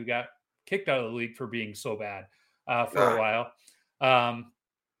side, who got kicked out of the league for being so bad for a while.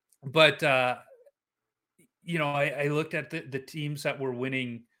 But you know, I looked at the teams that were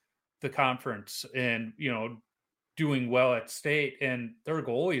winning the conference and, you know, doing well at state, and their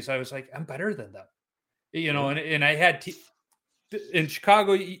goalies, I was like, I'm better than them, you know. And I had in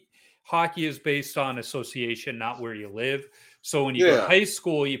Chicago, hockey is based on association, not where you live. So when you go to high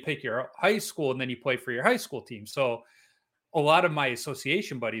school, you pick your high school and then you play for your high school team. So a lot of my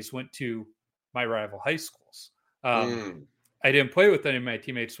association buddies went to my rival high schools. I didn't play with any of my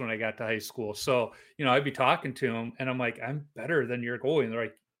teammates when I got to high school. So, you know, I'd be talking to them and I'm like, I'm better than your goalie. And they're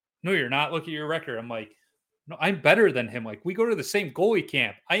like, no, you're not. Look at your record. I'm like, no, I'm better than him. Like, we go to the same goalie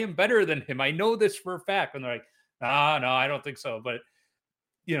camp. I am better than him. I know this for a fact. And they're like, no, I don't think so. But,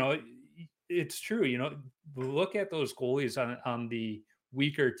 you know, it's true. You know, look at those goalies on the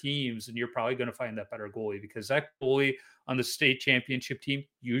weaker teams, and you're probably going to find that better goalie, because that goalie on the state championship team,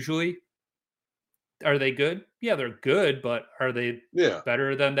 usually, are they good? Yeah, they're good, but are they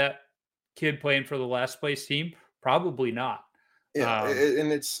better than that kid playing for the last place team? Probably not. Yeah,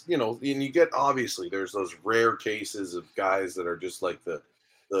 and it's, you know, and you get, obviously, there's those rare cases of guys that are just like the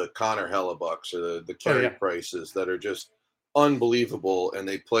Connor Hellebucks or the Carey Prices that are just unbelievable, and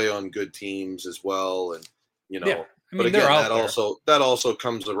they play on good teams as well, and, you know, I mean, but again, that also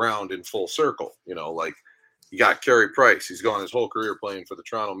comes around in full circle, you know, like you got Carey Price. He's gone his whole career playing for the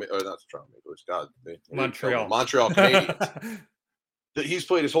Montreal Canadiens. He's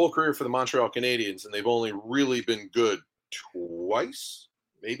played his whole career for the Montreal Canadiens, and they've only really been good twice,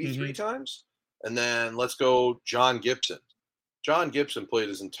 maybe 3 times. And then let's go John Gibson. John Gibson played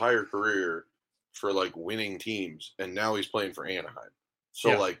his entire career for like winning teams, and now he's playing for Anaheim.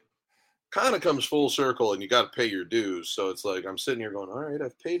 So like, kind of comes full circle, and you got to pay your dues. So it's like, I'm sitting here going, all right,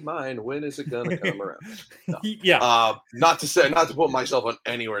 I've paid mine. When is it going to come around? No. Not to put myself on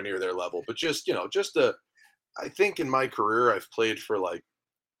anywhere near their level, but just, you know, I think in my career, I've played for like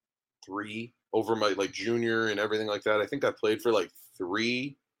 3 over my like junior and everything like that. I think I played for like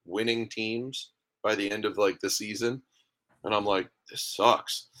 3 winning teams by the end of like the season. And I'm like, this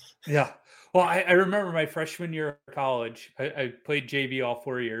sucks. Yeah. Well, I remember my freshman year of college, I played JV all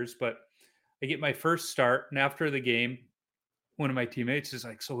 4 years, but I get my first start, and after the game, one of my teammates is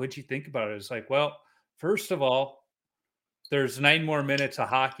like, "So what'd you think about it?" It's like, well, first of all, there's 9 more minutes of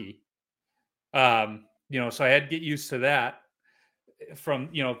hockey. So I had to get used to that from,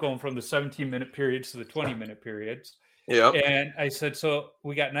 going from the 17-minute periods to the 20-minute periods. Yep. And I said, so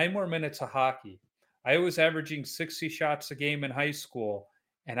we got 9 more minutes of hockey. I was averaging 60 shots a game in high school,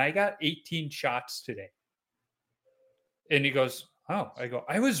 and I got 18 shots today. And he goes, oh, I go,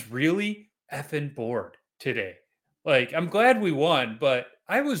 I was really effing bored today. Like, I'm glad we won, but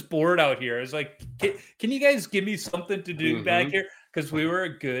I was bored out here. I was like, can you guys give me something to do back here? Because we were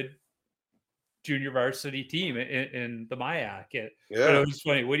a good junior varsity team in the MIAC. But it was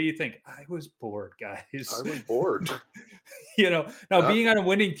funny. What do you think? I was bored, guys. I was bored. Being on a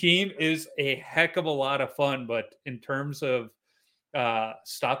winning team is a heck of a lot of fun, but in terms of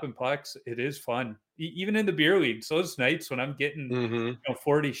stopping pucks, it is fun. Even in the beer leagues, those nights when I'm getting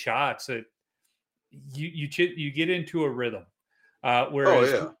 40 shots, you get into a rhythm.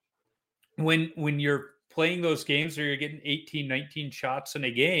 Whereas when you're playing those games where you're getting 18, 19 shots in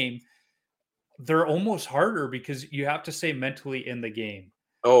a game, they're almost harder because you have to stay mentally in the game.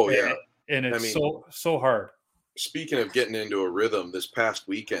 Oh, yeah. And it's so hard. Speaking of getting into a rhythm, this past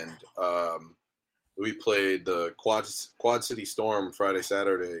weekend, we played the Quad City Storm Friday,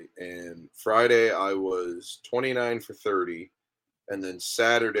 Saturday. And Friday I was 29 for 30. And then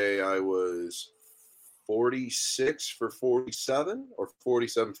Saturday I was 46 for 47 or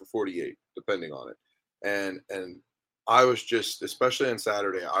 47 for 48, depending on it. And I was just, especially on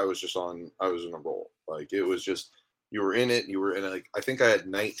Saturday, I was in a roll. Like, it was just, you were in it. Like, I think I had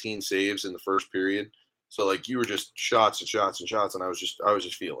 19 saves in the first period. So, like, you were just shots and shots and shots. And I was just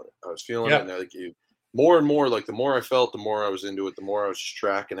feeling it. I was feeling it. And like, more and more, like, the more I felt, the more I was into it, the more I was just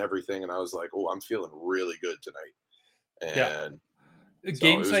tracking everything. And I was like, oh, I'm feeling really good tonight. And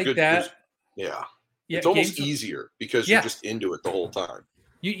games like that. It's almost easier because you're just into it the whole time.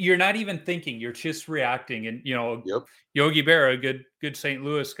 You're not even thinking; you're just reacting. And Yogi Berra, good St.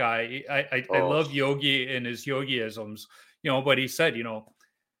 Louis guy. I love Yogi and his Yogiisms. But he said,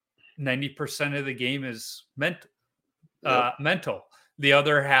 90% of the game is mental. The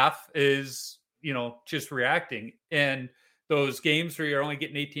other half is just reacting. And those games where you're only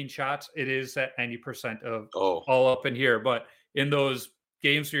getting 18 shots, it is that 90% of all up in here. But in those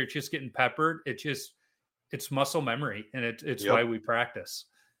games where you're just getting peppered, it's muscle memory, and it's why we practice.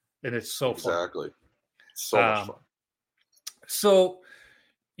 And it's so fun. Exactly. So much fun. So,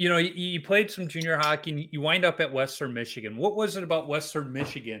 you played some junior hockey, and you wind up at Western Michigan. What was it about Western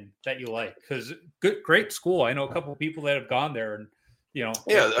Michigan that you like? Because great school. I know a couple of people that have gone there, and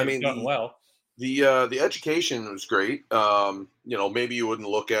done well. The education was great. Maybe you wouldn't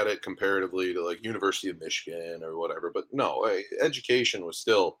look at it comparatively to like University of Michigan or whatever, but no, education was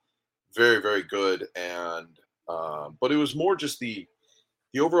still very, very good. And but it was more just the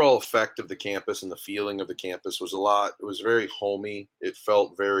overall effect of the campus and the feeling of the campus was it was very homey. It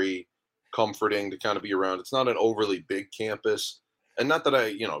felt very comforting to kind of be around. It's not an overly big campus, and not that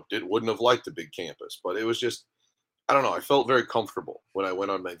I wouldn't have liked a big campus, but it was just, I don't know, I felt very comfortable when I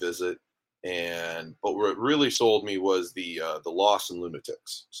went on my visit. But what really sold me was the Lawson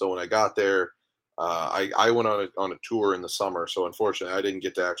Lunatics. So when I got there, I went on a tour in the summer. So unfortunately, I didn't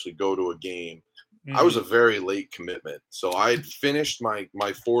get to actually go to a game. Mm-hmm. I was a very late commitment. So I had finished my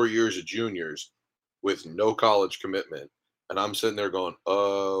 4 years of juniors with no college commitment. And I'm sitting there going,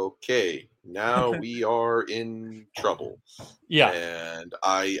 okay, now we are in trouble. Yeah. And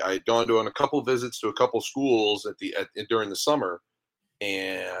I'd gone on a couple visits to a couple schools during the summer.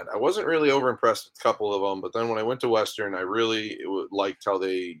 And I wasn't really over impressed with a couple of them. But then when I went to Western, I really liked how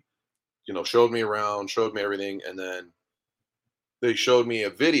they, showed me around, showed me everything. And then they showed me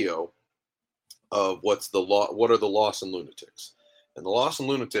a video of what are the Lawson Lunatics. And the Lawson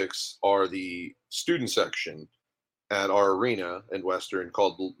Lunatics are the student section at our arena in Western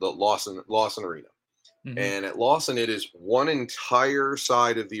called the Lawson Arena. Mm-hmm. And at Lawson, it is one entire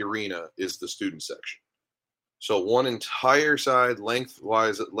side of the arena is the student section. So one entire side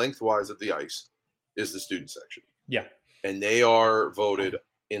lengthwise of the ice is the student section. Yeah. And they are voted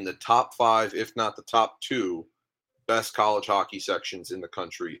in the top 5, if not the top 2 best college hockey sections in the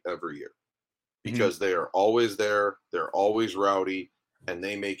country every year. Because they are always there, they're always rowdy, and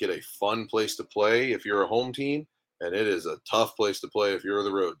they make it a fun place to play if you're a home team, and it is a tough place to play if you're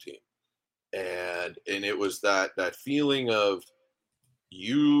the road team. And it was that feeling of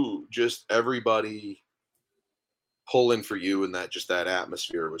everybody pulling for you, and that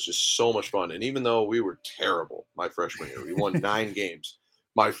atmosphere was just so much fun. And even though we were terrible my freshman year, we won 9 games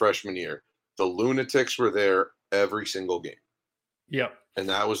my freshman year, the Lunatics were there every single game. Yeah. And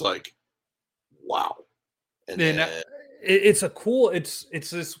that was like, wow. And then then, it's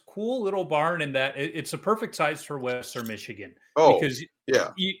this cool little barn in that it's a perfect size for Western Michigan because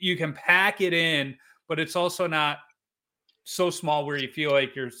yeah, you can pack it in, but it's also not so small where you feel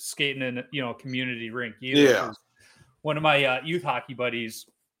like you're skating in a community rink either. yeah, One of my youth hockey buddies,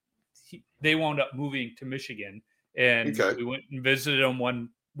 they wound up moving to Michigan, and okay, we went and visited them one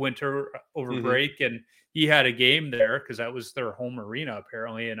winter over Mhm. break, and he had a game there because that was their home arena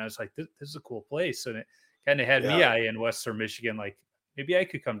apparently. And I was like, this is a cool place, and it kind of had me yeah. in Western Michigan, like maybe I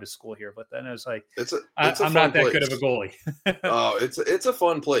could come to school here. But then I was like, It's a I'm fun not that place. good of a goalie. Oh, it's a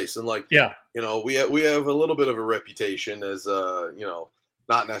fun place, and like, Yeah, we have a little bit of a reputation as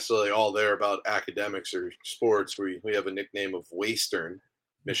not necessarily all there about academics or sports. We have a nickname of Western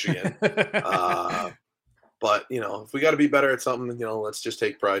Michigan. But if we got to be better at something, let's just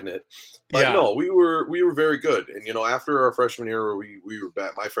take pride in it. But Yeah. no, we were very good. And after our freshman year, we were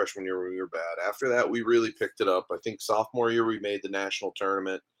bad. My freshman year, we were bad. After that, we really picked it up. I think sophomore year we made the national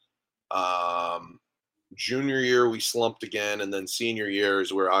tournament. Junior year we slumped again, and then senior year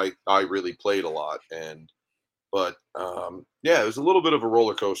is where I really played a lot. But yeah, it was a little bit of a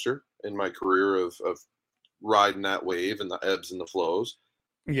roller coaster in my career of riding that wave and the ebbs and the flows.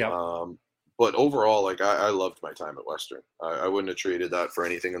 yeah. But overall, like I loved my time at Western. I wouldn't have traded that for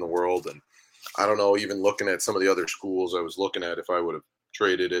anything in the world. And I don't know, even looking at some of the other schools I was looking at, if I would have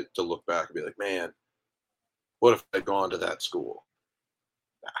traded it to look back and be like, man, what if I'd gone to that school?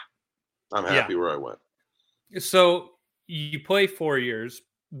 Nah, I'm happy where I went. So you play 4 years.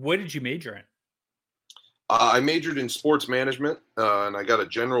 What did you major in? I majored in sports management, and I got a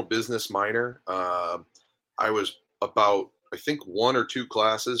general business minor. I was about, I think, 1 or 2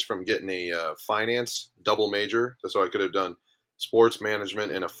 classes from getting a finance double major. So I could have done sports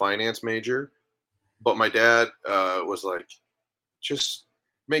management and a finance major. But my dad was like, just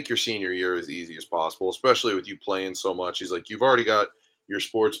make your senior year as easy as possible, especially with you playing so much. He's like, you've already got your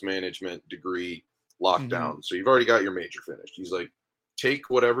sports management degree locked down. So you've already got your major finished. He's like, take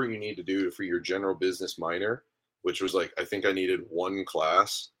whatever you need to do for your general business minor, which was like, I think I needed 1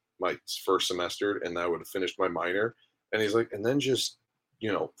 class my first semester, and that would have finished my minor. And he's like, and then just,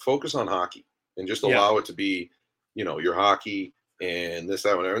 focus on hockey and just allow it to be, your hockey and this,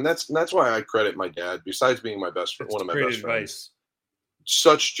 that, whatever. And that's why I credit my dad, besides being my best friend, one of my best friends.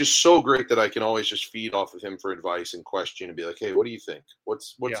 Just so great that I can always just feed off of him for advice and question and be like, hey, what do you think? What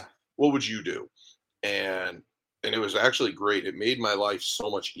would you do? And it was actually great. It made my life so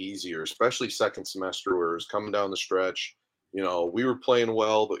much easier, especially second semester where it was coming down the stretch. We were playing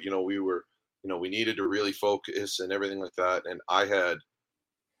well, but we needed to really focus and everything like that. And I had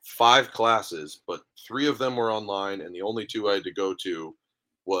 5 classes, but 3 of them were online, and the only 2 I had to go to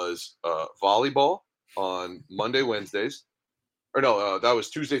was volleyball on Monday, Wednesdays. Or no, that was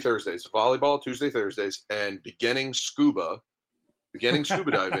Tuesday, Thursdays. Volleyball, Tuesday, Thursdays, and beginning scuba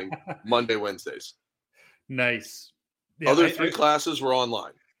diving, Monday, Wednesdays. Nice. Yeah, Other 3 classes were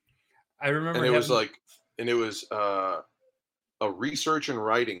online. I remember. And it was a research and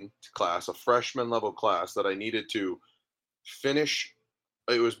writing class, a freshman level class that I needed to finish.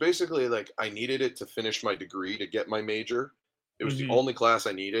 It was basically like I needed it to finish my degree to get my major. It was the only class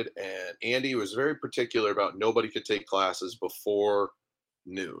I needed. And Andy was very particular about nobody could take classes before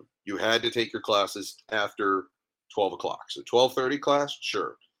noon. You had to take your classes after 12 o'clock. So 12:30 class,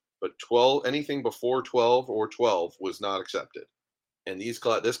 sure. But anything before 12 or 12 was not accepted. And this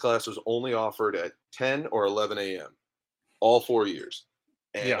class was only offered at 10 or 11 a.m. all 4 years.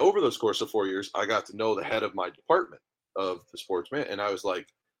 And over those course of 4 years, I got to know the head of my department of the sportsman. And I was like,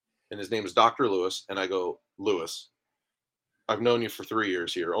 and his name is Dr. Lewis. And I go, Lewis, I've known you for 3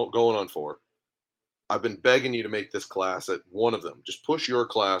 years here, going on 4. I've been begging you to make this class at one of them. Just push your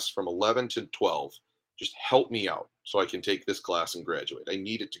class from 11 to 12. Just help me out so I can take this class and graduate. I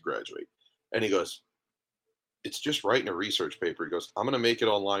need it to graduate. And he goes, it's just writing a research paper. He goes, I'm going to make it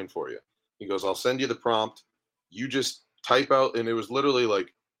online for you. He goes, I'll send you the prompt. You just type out, and it was literally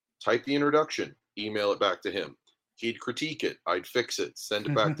like, type the introduction, email it back to him. He'd critique it. I'd fix it, send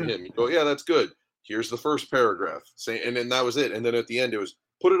it back to him. He'd go, yeah, that's good. Here's the first paragraph. And then that was it. And then at the end, it was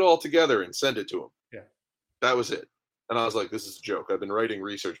put it all together and send it to him. Yeah. That was it. And I was like, this is a joke. I've been writing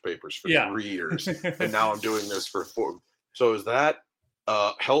research papers for 3 years, and now I'm doing this for 4. So is that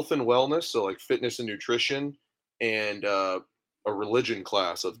health and wellness, so like fitness and nutrition, and a religion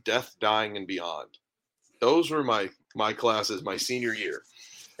class of death, dying, and beyond. Those were my classes my senior year.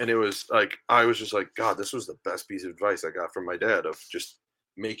 And it was like, I was just like, God, this was the best piece of advice I got from my dad, of just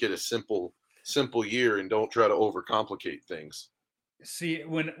make it a simple year and don't try to overcomplicate things. See,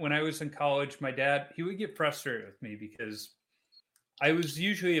 when I was in college, my dad, he would get frustrated with me because I was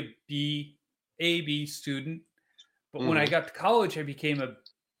usually a B, A B student, but when I got to college, I became a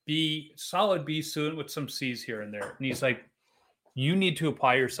solid B student with some C's here and there. And he's like, you need to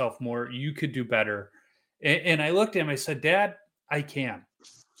apply yourself more. You could do better. And I looked at him, I said, Dad, I can.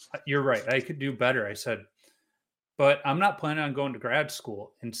 You're right. I could do better. I said, but I'm not planning on going to grad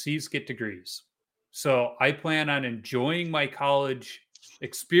school, and C's get degrees. So I plan on enjoying my college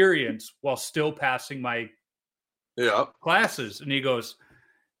experience while still passing my classes. And he goes,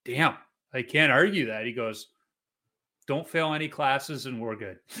 damn, I can't argue that. He goes, don't fail any classes and we're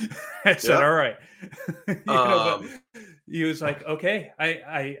good. I said, all right. But he was like, okay,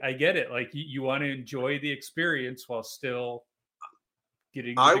 I get it. Like you want to enjoy the experience while still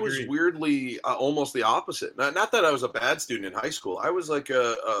getting the degree. Was weirdly almost the opposite. Not that I was a bad student in high school. I was like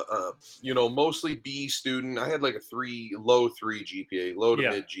a mostly B student. I had like a low 3 GPA, low to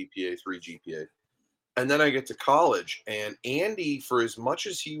mid GPA, 3 GPA. And then I get to college, and Andy, for as much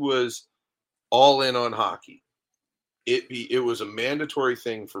as he was all in on hockey, it was a mandatory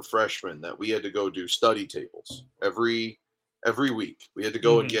thing for freshmen that we had to go do study tables every week. We had to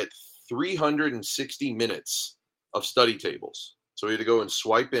go and get 360 minutes of study tables. So we had to go and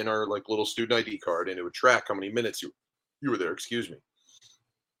swipe in our like little student ID card, and it would track how many minutes you were there. Excuse me.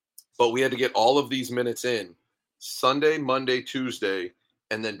 But we had to get all of these minutes in Sunday, Monday, Tuesday,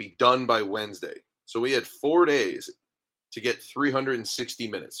 and then be done by Wednesday. So we had 4 days to get 360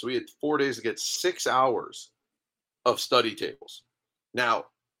 minutes. So we had 4 days to get 6 hours of study tables. Now,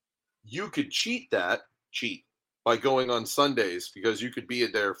 you could cheat by going on Sundays because you could be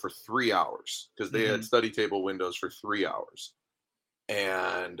there for 3 hours because they had study table windows for 3 hours.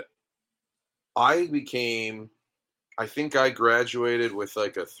 And I think I graduated with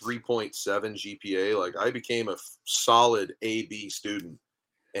like a 3.7 GPA. Like I became a solid A/B student.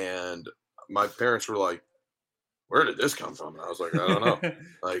 And my parents were like, where did this come from? And I was like, I don't know.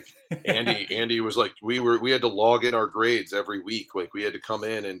 Like Andy was like, we had to log in our grades every week. Like we had to come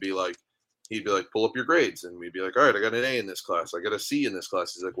in and be like, he'd be like, pull up your grades. And we'd be like, all right, I got an A in this class. I got a C in this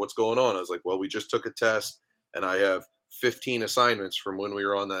class. He's like, what's going on? I was like, well, we just took a test and I have 15 assignments from when we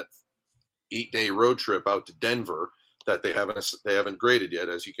were on that 8-day road trip out to Denver that they haven't graded yet.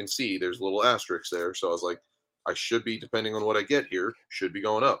 As you can see, there's little asterisks there. So I was like, I should be, depending on what I get here, should be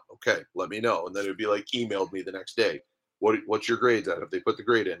going up. Okay, let me know. And then it'd be like emailed me the next day. What's your grades at? If they put the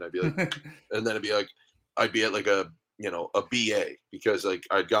grade in, I'd be like, and then it'd be like, I'd be at like a BA because like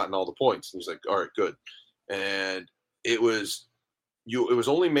I'd gotten all the points. And he's like, all right, good. And it was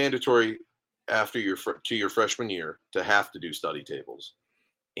only mandatory after your freshman year to have to do study tables.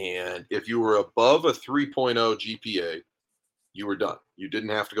 And if you were above a 3.0 GPA, you were done. You didn't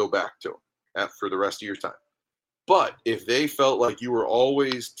have to go back to them for the rest of your time. But if they felt like you were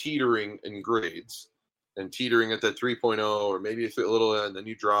always teetering in grades and teetering at that 3.0 or maybe a little and then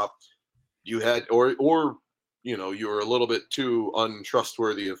you dropped, you had or you were a little bit too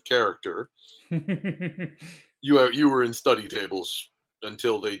untrustworthy of character. You were in study tables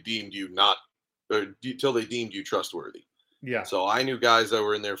until they deemed you trustworthy. Yeah. So I knew guys that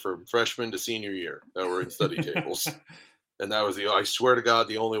were in there from freshman to senior year that were in study tables, and that was I swear to God,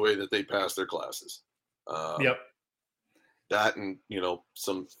 the only way that they passed their classes. Yep. That and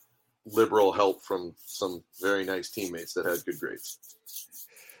some liberal help from some very nice teammates that had good grades.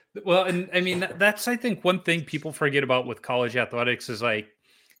 Well, and I mean that's I think one thing people forget about with college athletics is like,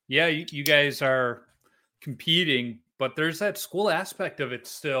 yeah, you guys are competing, but there's that school aspect of it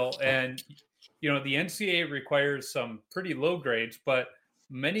still, and the NCAA requires some pretty low grades, but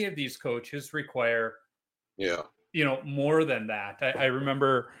many of these coaches require, more than that. I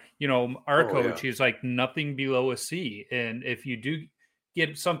remember, our coach, he's like nothing below a C. And if you do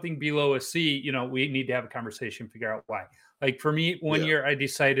get something below a C, we need to have a conversation, figure out why. Like for me, one year I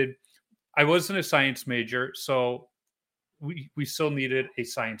decided I wasn't a science major, so we still needed a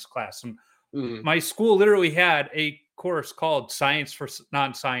science class. And my school literally had a course called Science for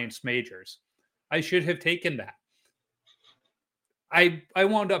Non-Science Majors. I should have taken that. I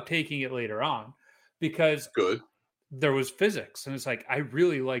wound up taking it later on because there was physics. And it's like, I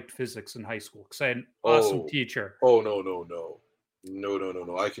really liked physics in high school because I had an awesome teacher. Oh, no.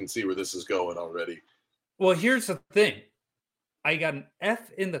 I can see where this is going already. Well, here's the thing. I got an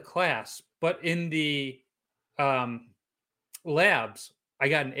F in the class, but in the labs, I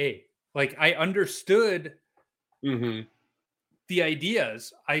got an A. Like I understood the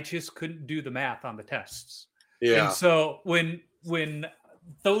ideas, I just couldn't do the math on the tests. Yeah. And so when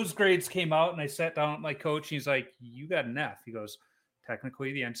those grades came out and I sat down with my coach, he's like, you got an F. He goes,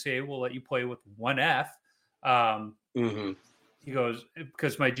 technically the NCAA will let you play with one F. He goes,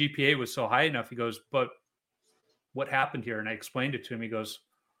 because my GPA was so high enough, he goes, but what happened here? And I explained it to him. He goes,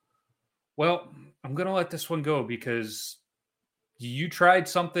 Well, I'm going to let this one go because you tried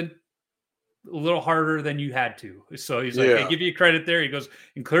something a little harder than you had to. So he's like, I give you credit there. He goes,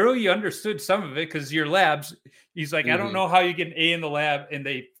 and clearly you understood some of it because your labs, he's like, I don't know how you get an A in the lab, and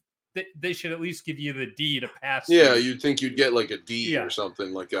they should at least give you the D to pass. Yeah, you'd think you'd get like a D or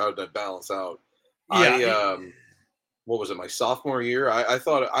something, like how that balance out. Yeah. What was it, my sophomore year? I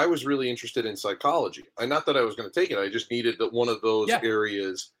thought I was really interested in psychology. Not that I was going to take it. I just needed one of those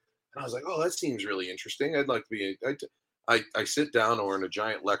areas. And I was like, oh, that seems really interesting. I'd like to be I sit down, or in a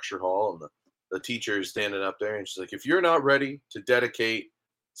giant lecture hall, and the teacher is standing up there, and she's like, if you're not ready to dedicate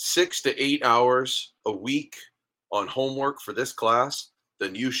 6 to 8 hours a week on homework for this class,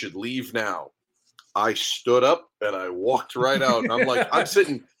 then you should leave now. I stood up and I walked right out. And I'm like, I'm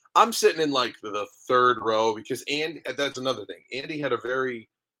sitting in like the third row because that's another thing. Andy had a very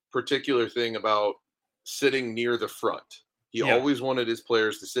particular thing about sitting near the front. He always wanted his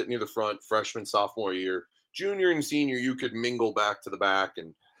players to sit near the front, freshman, sophomore year. Junior and senior, you could mingle back to the back,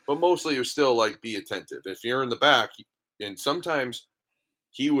 but mostly it was still like be attentive. If you're in the back, and sometimes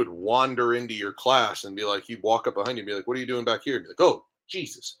he would wander into your class and be like, he'd walk up behind you and be like, what are you doing back here? And be like, oh,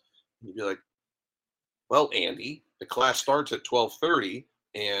 Jesus. And you'd be like, well, Andy, the class starts at 12:30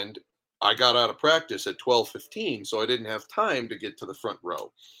 and I got out of practice at 12:15, so I didn't have time to get to the front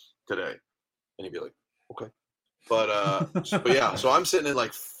row today. And he'd be like, okay. But yeah, so I'm sitting in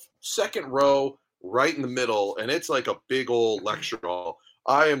like second row, right in the middle, and it's like a big old lecture hall.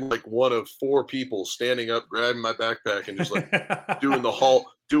 I am like one of 4 people standing up, grabbing my backpack, and just like doing the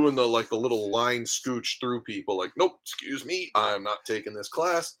little line scooch through people. Like, nope, excuse me, I'm not taking this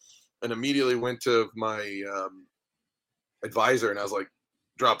class. And immediately went to my advisor, and I was like,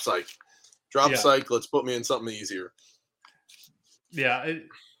 drop psych. Let's put me in something easier. Yeah.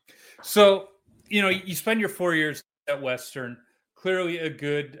 So, you spend your 4 years at Western, clearly a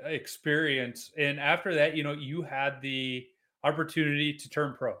good experience. And after that, you had the opportunity to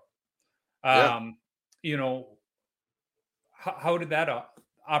turn pro. How did that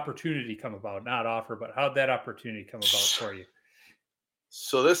opportunity come about? Not offer, but how did that opportunity come about for you?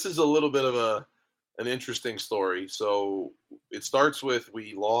 So this is a little bit of an interesting story. So it starts with,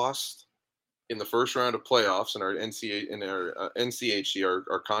 we lost in the first round of playoffs in our NCHC,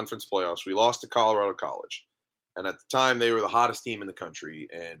 our conference playoffs. We lost to Colorado College. And at the time, they were the hottest team in the country.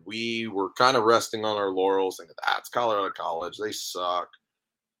 And we were kind of resting on our laurels, thinking, it's Colorado College. They suck.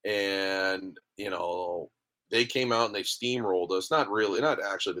 And, they came out and they steamrolled us. Not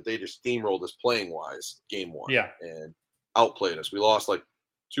actually, but they just steamrolled us playing-wise, game 1. Yeah. And outplayed us. We lost like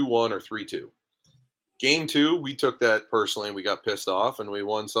 2-1 or 3-2. Game 2, we took that personally, and we got pissed off, and we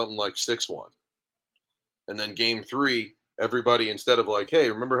won something like 6-1. And then game 3, everybody, instead of like, hey,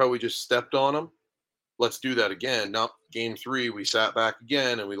 remember how we just stepped on them? Let's do that again. Now, game 3, we sat back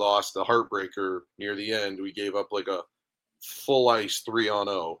again, and we lost the heartbreaker near the end. We gave up like a full ice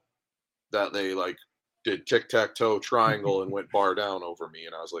 3-0 that they like did tic-tac-toe triangle and went bar down over me.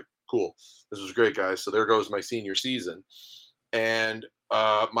 And I was like, cool, this was great, guys. So there goes my senior season. And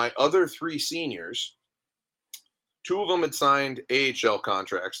my other 3 seniors, 2 of them had signed AHL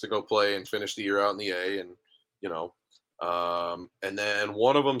contracts to go play and finish the year out in the A. And, and then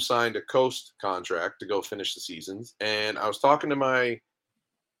one of them signed a Coast contract to go finish the seasons. And I was talking to my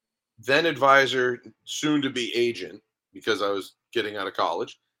then advisor, soon to be agent, because I was getting out of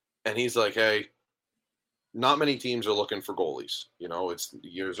college. And he's like, hey, not many teams are looking for goalies.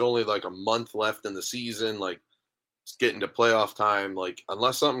 There's only like a month left in the season. Like, it's getting to playoff time. Like,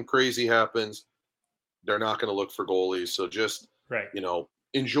 unless something crazy happens, they're not going to look for goalies. So just,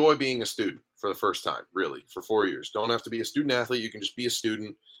 enjoy being a student for the first time, really, for 4 years. Don't have to be a student athlete. You can just be a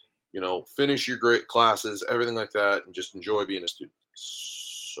student, finish your great classes, everything like that, and just enjoy being a student.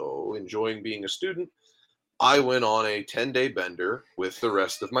 So enjoying being a student, I went on a 10-day bender with the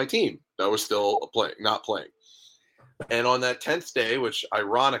rest of my team that was still not playing. And on that 10th day, which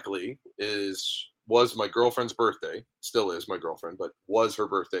ironically was my girlfriend's birthday, still is my girlfriend, but was her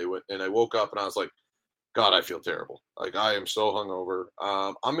birthday. And I woke up and I was like, God, I feel terrible. Like, I am so hungover.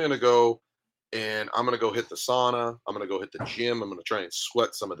 I'm going to go and I'm going to go hit the sauna. I'm going to go hit the gym. I'm going to try and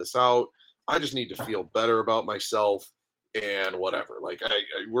sweat some of this out. I just need to feel better about myself and whatever. Like,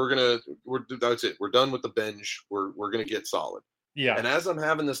 that's it. We're done with the binge. We're going to get solid. Yeah. And as I'm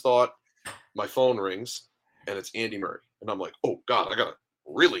having this thought, my phone rings and it's Andy Murray. And I'm like, oh God, I got to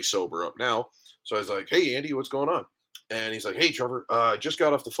really sober up now. So I was like, hey, Andy, what's going on? And he's like, hey, Trevor, I just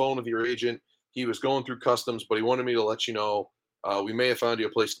got off the phone with your agent. He was going through customs, but he wanted me to let you know we may have found you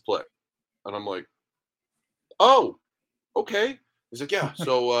a place to play. And I'm like, oh, okay. He's like, yeah.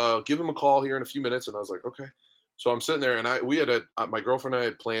 So give him a call here in a few minutes. And I was like, okay. So I'm sitting there, and my girlfriend and I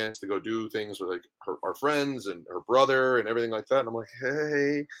had plans to go do things with like our friends and her brother and everything like that. And I'm like,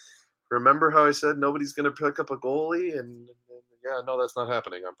 hey, remember how I said nobody's going to pick up a goalie? And yeah, no, that's not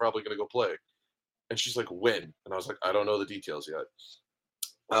happening. I'm probably going to go play. And she's like, when? And I was like, I don't know the details yet.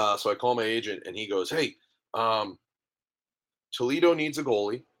 So I call my agent, and he goes, hey, Toledo needs a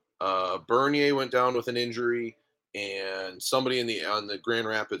goalie. Bernier went down with an injury, and somebody on the Grand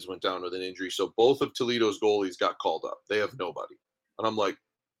Rapids went down with an injury. So both of Toledo's goalies got called up. They have nobody. And I'm like,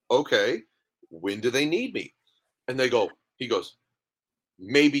 okay, when do they need me? And he goes,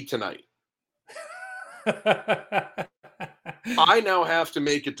 maybe tonight. I now have to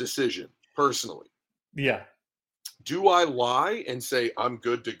make a decision personally. Yeah. Do I lie and say I'm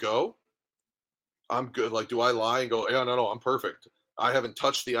good to go? I'm good. Like, do I lie and go, yeah, no, I'm perfect. I haven't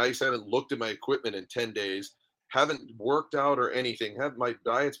touched the ice. I haven't looked at my equipment in 10 days. Haven't worked out or anything. My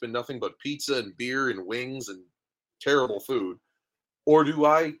diet's been nothing but pizza and beer and wings and terrible food. Or do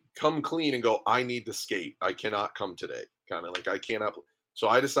I come clean and go, I need to skate. I cannot come today. Kind of like I cannot. So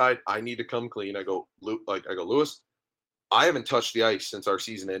I decide I need to come clean. I go, Lewis, I haven't touched the ice since our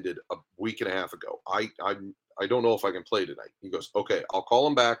season ended a week and a half ago. I don't know if I can play tonight. He goes, okay, I'll call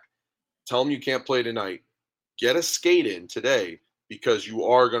him back. Tell him you can't play tonight. Get a skate in today because you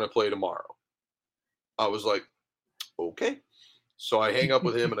are going to play tomorrow. I was like, okay. So I hang up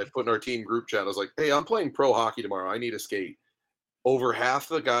with him and I put in our team group chat. I was like, hey, I'm playing pro hockey tomorrow. I need a skate. Over half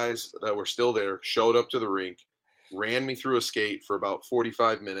the guys that were still there showed up to the rink, ran me through a skate for about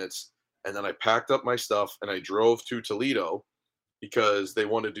 45 minutes. And then I packed up my stuff and I drove to Toledo because they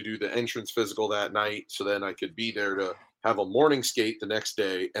wanted to do the entrance physical that night. So then I could be there to have a morning skate the next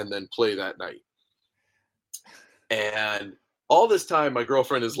day and then play that night. And all this time, my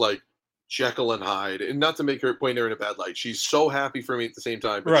girlfriend is like Jekyll and Hyde, and not to make her point her in a bad light. She's so happy for me at the same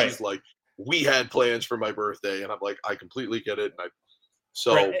time, but she's like, we had plans for my birthday. And I'm like, I completely get it.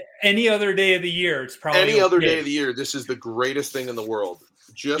 And any other day of the year, it's probably any other day of the year. This is the greatest thing in the world.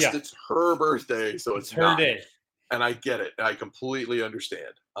 It's her birthday. So it's her day. And I get it. I completely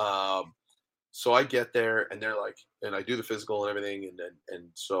understand. So I get there and they're like, and I do the physical and everything. And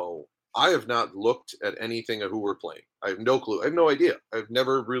so I have not looked at anything of who we're playing. I have no clue. I have no idea. I've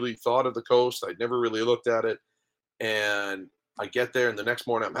never really thought of the coast. I'd never really looked at it. And I get there and the next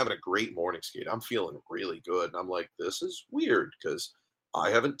morning I'm having a great morning skate. I'm feeling really good. And I'm like, this is weird because I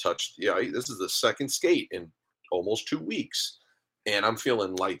haven't touched the ice. This is the second skate in almost 2 weeks. And I'm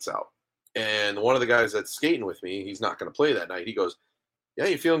feeling lights out. And one of the guys that's skating with me, he's not going to play that night. He goes, yeah,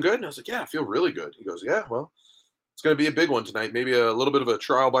 you feeling good? And I was like, yeah, I feel really good. He goes, yeah, well, it's going to be a big one tonight. Maybe a little bit of a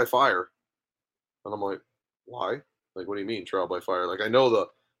trial by fire. And I'm like, why? Like, what do you mean trial by fire? Like, I know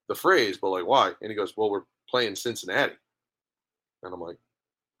the phrase, but like, why? And he goes, well, we're playing Cincinnati. And I'm like,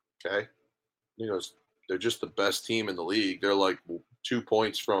 okay. And he goes, they're just the best team in the league. They're like 2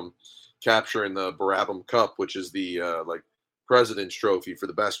 points from capturing the Barabam Cup, which is the like President's Trophy for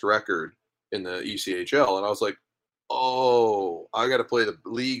the best record in the ECHL. And I was like, oh, I got to play the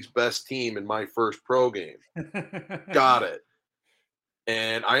league's best team in my first pro game. Got it.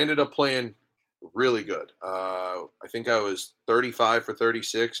 And I ended up playing really good. I think I was 35 for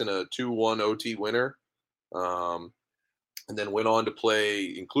 36 in a 2-1 OT winner. And then went on to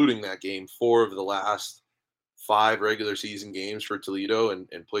play, including that game, 4 of the last 5 regular season games for Toledo and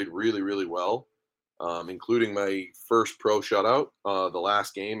played really, really well, including my first pro shutout, the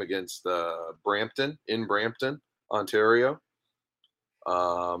last game against Brampton, Ontario.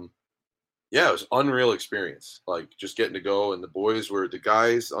 Yeah, it was an unreal experience, like just getting to go. And the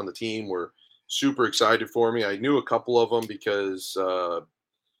guys on the team were super excited for me. I knew a couple of them because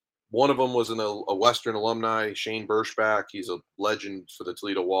one of them was a Western alumni, Shane Birschbach. He's a legend for the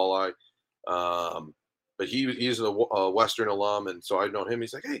Toledo Walleye. But he's a Western alum, and so I'd known him.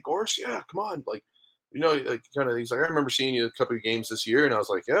 He's like, hey, Gorse, yeah, come on. Like, he's like, I remember seeing you a couple of games this year. And I was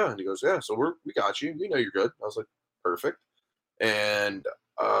like, yeah. And he goes, yeah, so we got you. We know you're good. I was like, perfect. And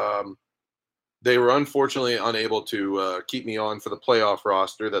they were unfortunately unable to keep me on for the playoff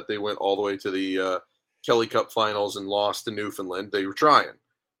roster that they went all the way to the Kelly Cup finals and lost to Newfoundland. They were trying.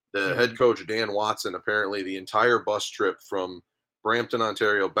 The head coach, Dan Watson, apparently the entire bus trip from Brampton,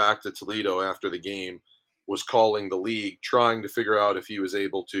 Ontario, back to Toledo after the game was calling the league, trying to figure out if he was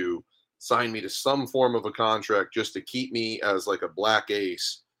able to sign me to some form of a contract just to keep me as like a black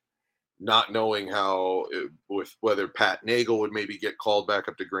ace, not knowing whether Pat Nagel would maybe get called back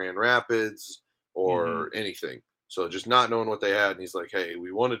up to Grand Rapids or anything. So just not knowing what they had. And he's like, hey,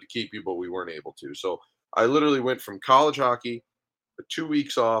 we wanted to keep you, but we weren't able to. So I literally went from college hockey, 2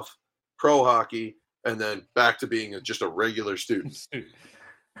 weeks off, pro hockey, and then back to being just a regular student.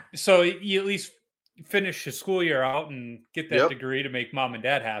 So you at least finish the school year out and get that Yep. degree to make mom and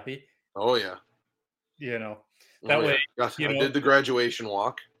dad happy. Oh yeah. That way, I did the graduation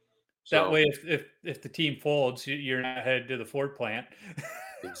walk. That So. way, if the team folds, you're not headed to the Ford plant.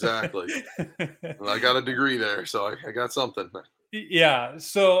 Exactly. And I got a degree there, so I got something. Yeah.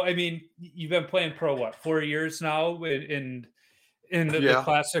 So I mean, you've been playing pro 4 years now, in the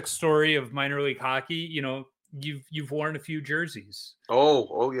classic story of minor league hockey. You've worn a few jerseys.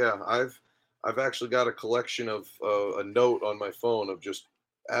 Oh yeah. I've actually got a collection of a note on my phone of just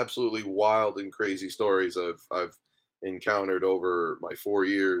absolutely wild and crazy stories I've encountered over my 4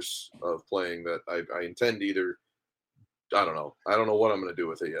 years of playing that I intend to either. I don't know what I'm going to do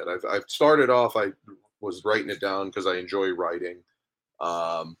with it yet. I've started off. I was writing it down because I enjoy writing.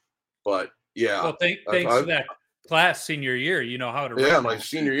 But yeah. Well, thanks to that class senior year, you know how to write. Yeah, my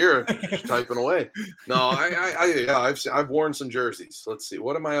senior year, just typing away. No, I've worn some jerseys. Let's see.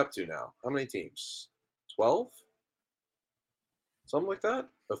 What am I up to now? How many teams? 12? Something like that?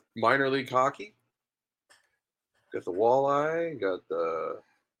 Of minor league hockey. Got the Walleye, got the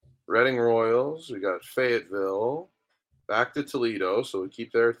Reading Royals, we got Fayetteville, back to Toledo, so we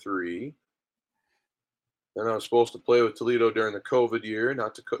keep there 3. Then I was supposed to play with Toledo during the COVID year,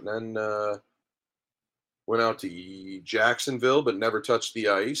 then went out to Jacksonville, but never touched the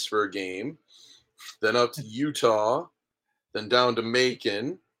ice for a game. Then up to Utah, then down to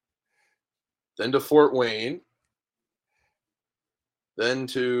Macon, then to Fort Wayne, then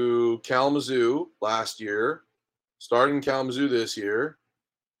to Kalamazoo last year, started in Kalamazoo this year.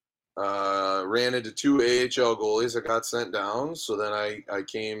 Ran into 2 AHL goalies that got sent down. So then I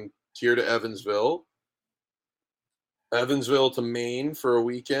came here to Evansville to Maine for a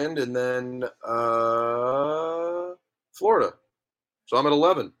weekend, and then Florida. So I'm at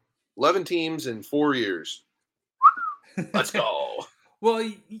 11 teams in 4 years. Let's go. Well,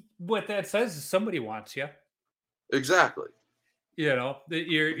 what that says is somebody wants you. Exactly.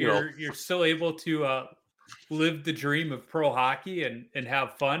 You're still able to live the dream of pro hockey and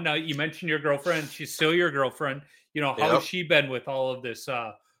have fun. Now, you mentioned your girlfriend. She's still your girlfriend. How has she been with all of this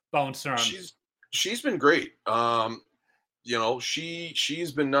bouncing around? She's been great.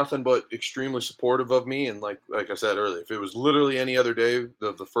 She's been nothing but extremely supportive of me. And like I said earlier, if it was literally any other day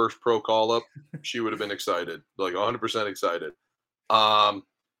of the first pro call up, she would have been excited, like 100% excited.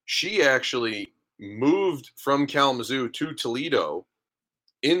 She actually moved from Kalamazoo to Toledo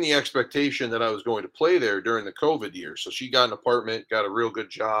in the expectation that I was going to play there during the COVID year. So she got an apartment, got a real good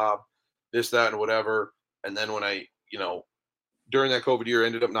job, this, that, and whatever. And then when during that COVID year,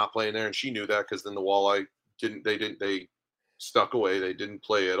 ended up not playing there, and she knew that because then the Walleye they stuck away. They didn't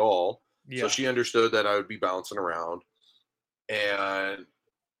play at all. Yeah. So she understood that I would be bouncing around. And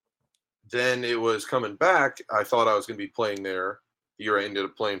then it was coming back. I thought I was going to be playing there. The year I ended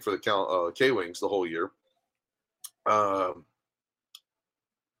up playing for the K-Wings the whole year.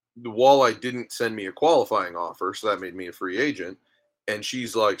 The Walleye didn't send me a qualifying offer, so that made me a free agent. And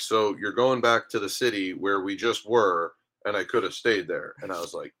she's like, so you're going back to the city where we just were, and I could have stayed there. And I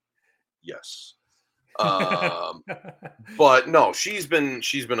was like, yes. But no, she's been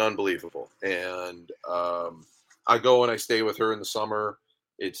unbelievable. And I go and I stay with her in the summer.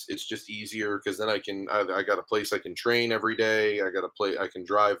 It's just easier because then I got a place I can train every day. I can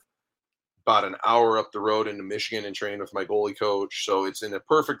drive about an hour up the road into Michigan and train with my goalie coach. So it's in a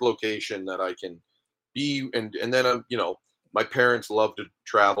perfect location that I can be. And then, my parents love to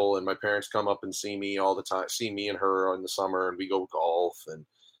travel, and my parents come up and see me all the time, see me and her in the summer, and we go golf and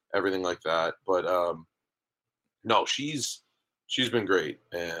everything like that. But no, she's been great.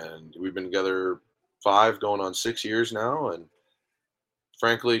 And we've been together 5 going on 6 years now. And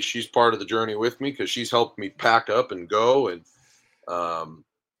frankly, she's part of the journey with me because she's helped me pack up and go. And,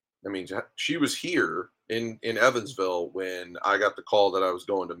 she was here in Evansville when I got the call that I was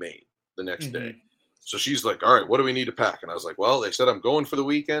going to Maine the next day. So she's like, all right, what do we need to pack? And I was like, well, they said I'm going for the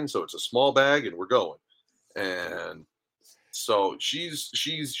weekend, so it's a small bag and we're going. And so she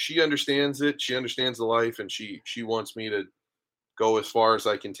understands it. She understands the life, and she wants me to go as far as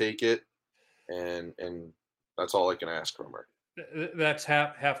I can take it. And that's all I can ask from her. That's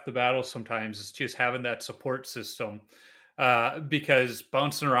half the battle sometimes. It's just having that support system. Because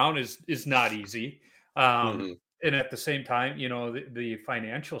bouncing around is not easy. And at the same time, the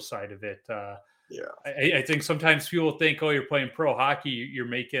financial side of it. I think sometimes people think, oh, you're playing pro hockey, you're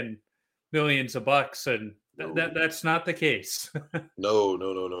making millions of bucks, and that's not the case.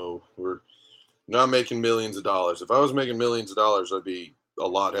 No. We're not making millions of dollars. If I was making millions of dollars, I'd be a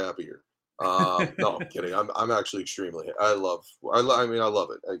lot happier. No, I'm kidding. I'm actually extremely. I love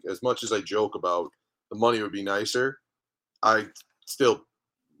it. As much as I joke about the money would be nicer, I still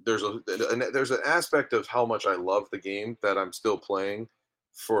there's an aspect of how much I love the game that I'm still playing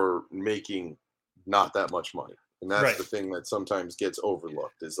for making not that much money. And that's the thing that sometimes gets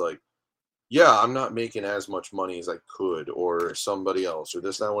overlooked is like, yeah, I'm not making as much money as I could or somebody else or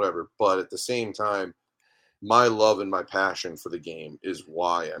this, that, whatever. But at the same time, my love and my passion for the game is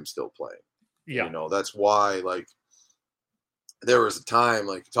why I'm still playing. Yeah. You know, that's why, like, there was a time,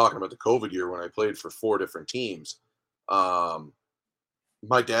 like, talking about the COVID year when I played for 4 different teams.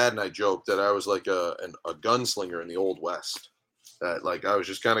 My dad and I joked that I was like a gunslinger in the Old West. That, like, I was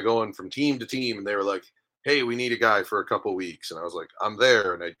just kind of going from team to team, and they were like, hey, we need a guy for a couple weeks. And I was like, I'm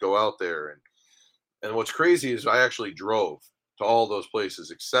there. And I'd go out there. And what's crazy is I actually drove to all those places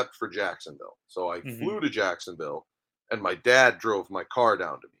except for Jacksonville. So I flew to Jacksonville, and my dad drove my car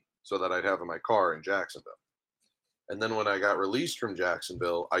down to me so that I'd have my car in Jacksonville. And then when I got released from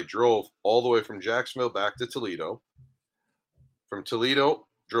Jacksonville, I drove all the way from Jacksonville back to Toledo. From Toledo,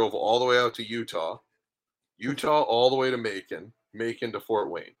 drove all the way out to Utah. Utah all the way to Macon. Macon to Fort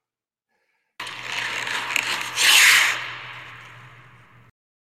Wayne.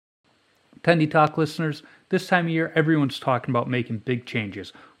 Tendy Talk listeners, this time of year everyone's talking about making big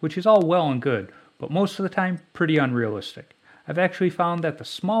changes, which is all well and good, but most of the time pretty unrealistic. I've actually found that the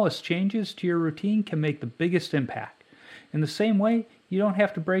smallest changes to your routine can make the biggest impact. In the same way, you don't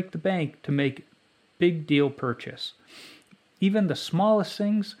have to break the bank to make big deal purchase. Even the smallest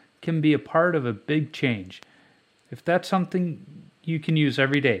things can be a part of a big change. If that's something you can use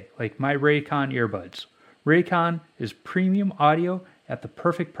every day, like my Raycon earbuds. Raycon is premium audio at the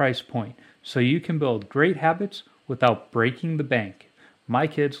perfect price point, so you can build great habits without breaking the bank. My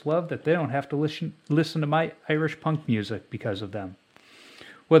kids love that they don't have to listen to my Irish punk music because of them.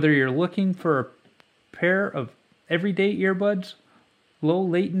 Whether you're looking for a pair of everyday earbuds, low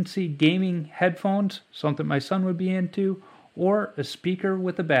latency gaming headphones, something my son would be into, or a speaker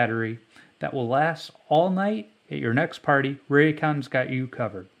with a battery that will last all night at your next party, Raycon's got you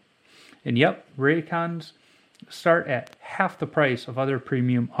covered. And yep, Raycons start at half the price of other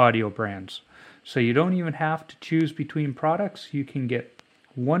premium audio brands. So you don't even have to choose between products. You can get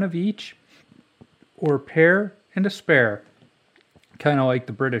one of each or pair and a spare, kind of like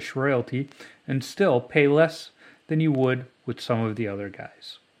the British royalty, and still pay less than you would with some of the other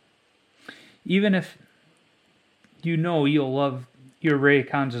guys. Even if you know you'll love your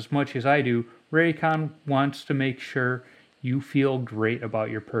Raycons as much as I do, Raycon wants to make sure you feel great about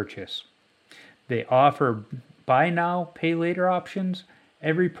your purchase. They offer buy now, pay later options.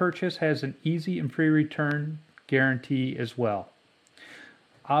 Every purchase has an easy and free return guarantee as well.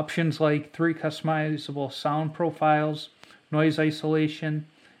 Options like 3 customizable sound profiles, noise isolation,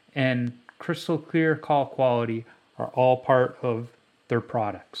 and crystal clear call quality are all part of their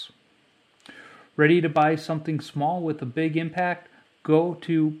products. Ready to buy something small with a big impact? Go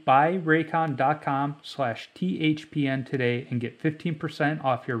to buyraycon.com/THPN today and get 15%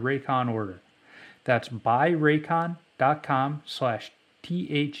 off your Raycon order. That's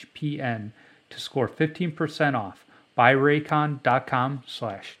buyraycon.com/THPN to score 15% off.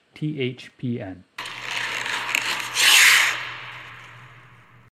 buyraycon.com/THPN.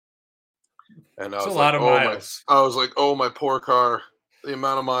 And It's a lot of miles. I was like, oh, my poor car, the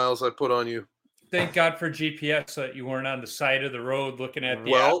amount of miles I put on you. Thank God for GPS so that you weren't on the side of the road looking at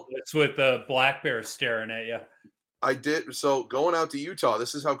the outlets with the black bear staring at you. I did. So going out to Utah,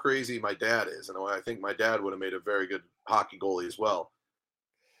 this is how crazy my dad is. And I think my dad would have made a very good hockey goalie as well.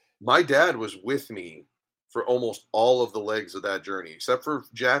 My dad was with me for almost all of the legs of that journey, except for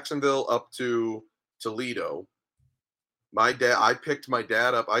Jacksonville up to Toledo. I picked my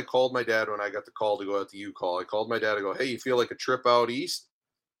dad up. I called my dad when I got the call to go out to UCall. I called my dad to go, hey, you feel like a trip out east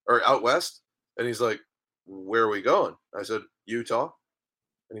or out west? And he's like, where are we going? I said, Utah.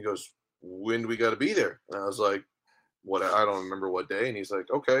 And he goes, when do we got to be there? And I was like, what? I don't remember what day. And he's like,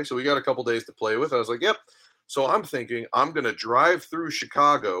 okay, so we got a couple days to play with. I was like, yep. So I'm thinking I'm going to drive through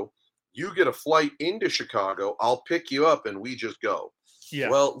Chicago. You get a flight into Chicago. I'll pick you up and we just go. Yeah.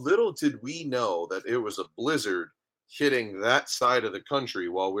 Well, little did we know that it was a blizzard hitting that side of the country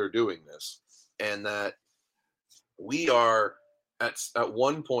while we're doing this. And that we are at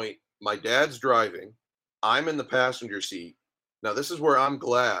one point, my dad's driving. I'm in the passenger seat. Now, this is where I'm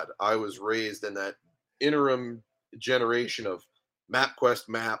glad I was raised in that interim generation of MapQuest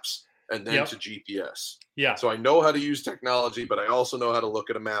maps and then to GPS. Yeah. So I know how to use technology, but I also know how to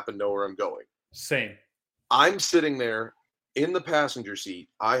look at a map and know where I'm going. Same. I'm sitting there in the passenger seat.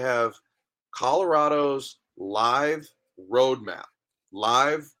 I have Colorado's live road map,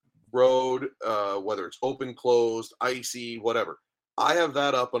 live road, whether it's open, closed, icy, whatever. I have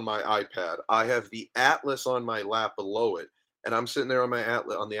that up on my iPad. I have the atlas on my lap below it. And I'm sitting there on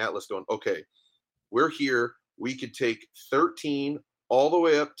the Atlas going, okay, we're here. We could take 13 all the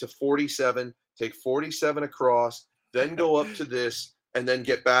way up to 47, take 47 across, then go up to this, and then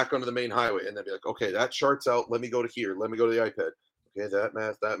get back onto the main highway. And then be like, okay, that chart's out. Let me go to here. Let me go to the iPad. Okay,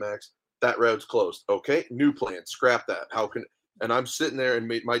 that max. That route's closed. Okay, new plan. Scrap that. And I'm sitting there,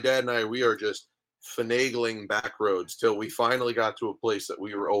 and my dad and I, we are just finagling back roads till we finally got to a place that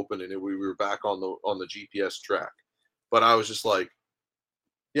we were open and we were back on the GPS track. But I was just like,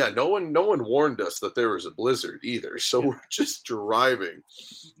 yeah, no one warned us that there was a blizzard either. So we're just driving,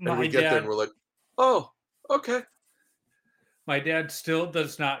 and we get there and we're like, oh, okay. My dad still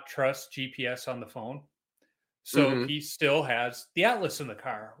does not trust GPS on the phone. So he still has the Atlas in the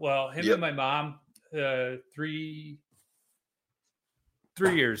car. Well, him and my mom, 3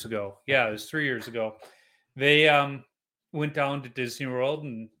 years ago. Yeah, it was 3 years ago. They went down to Disney World,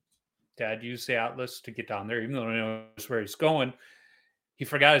 and Dad used the Atlas to get down there, even though he knows where he's going. He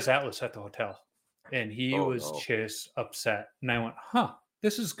forgot his Atlas at the hotel, and he was just upset. And I went,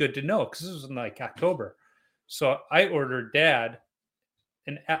 this is good to know, because this was in like October. So I ordered Dad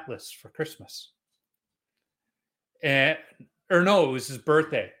an Atlas for Christmas. It was his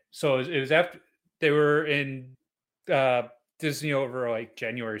birthday. So it was after they were in Disney over like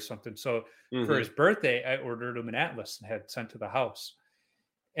January or something. So for his birthday, I ordered him an Atlas and had it sent to the house.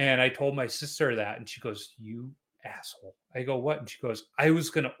 And I told my sister that, and she goes, "You asshole." I go, "What?" And she goes, "I was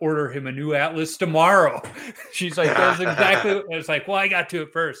going to order him a new Atlas tomorrow." She's like, "That's exactly what." I was like, "Well, I got to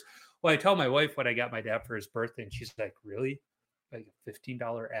it first." Well, I tell my wife what I got my dad for his birthday, and she's like, "Really? Like a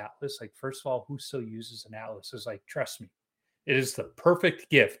 $15 Atlas?" Like, first of all, who still uses an Atlas? Is like, trust me, it is the perfect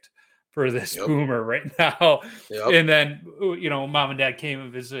gift for this boomer right now. And then, Mom and Dad came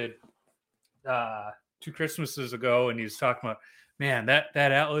and visited 2 Christmases ago, and he was talking about, man, that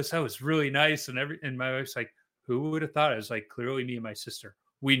Atlas, that was really nice. And my wife's like, who would have thought? It was like, clearly me and my sister.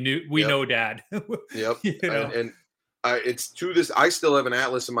 We know Dad. And it's to this, I still have an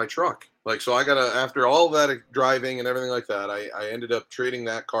Atlas in my truck. Like, so I gotta, after all that driving and everything like that, I ended up trading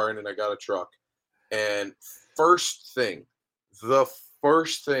that car in, and I got a truck. And the first thing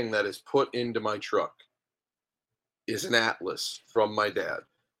that is put into my truck is an Atlas from my dad.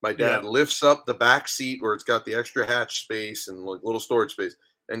 My dad lifts up the back seat where it's got the extra hatch space and like little storage space,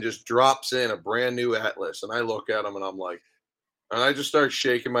 and just drops in a brand new Atlas. And I look at him, and I'm like, and I just start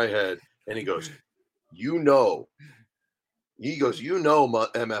shaking my head. And he goes,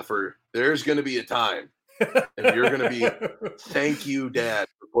 MFer, there's going to be a time, and you're going to be, thank you, Dad,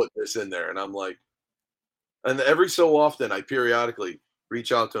 for putting this in there. And I'm like, and every so often I periodically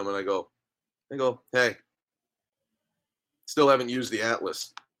reach out to him, and I go, hey, still haven't used the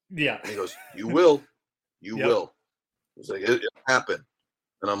Atlas. Yeah. And he goes, you will. He's like, it'll happen.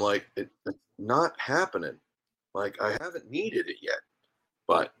 And I'm like, it's not happening. Like, I haven't needed it yet.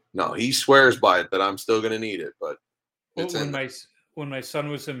 But no, he swears by it that I'm still going to need it. But when my son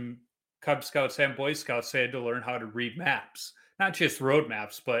was in Cub Scouts and Boy Scouts, they had to learn how to read maps, not just road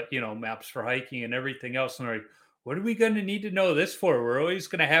maps, but maps for hiking and everything else. And they're like, "What are we going to need to know this for? We're always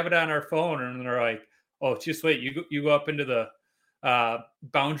going to have it on our phone." And they're like, "Oh, just wait. You go up into the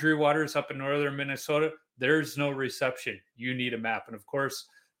boundary waters up in northern Minnesota. There's no reception. You need a map." And of course,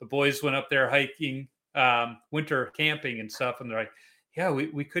 the boys went up there hiking, winter camping and stuff, and they're like, "Yeah,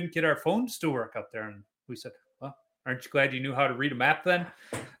 we couldn't get our phones to work up there." And we said, "Well, aren't you glad you knew how to read a map then?"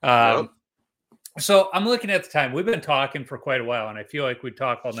 So I'm looking at the time. We've been talking for quite a while, and I feel like we'd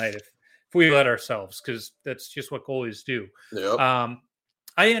talk all night if we let ourselves, because that's just what goalies do.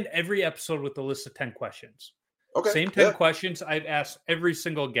 I end every episode with a list of 10 questions. Okay. Same 10 questions I've asked every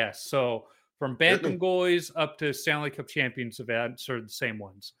single guest. So from Bantam goalies up to Stanley Cup champions have answered the same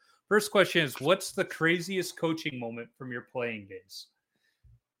ones. First question is, what's the craziest coaching moment from your playing days?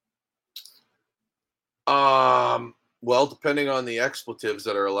 Well, depending on the expletives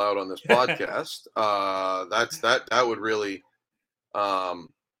that are allowed on this podcast, that would really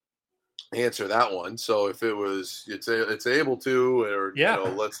answer that one. So if it was, it's able to, or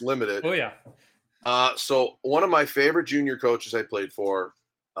let's limit it. Oh yeah. So one of my favorite junior coaches I played for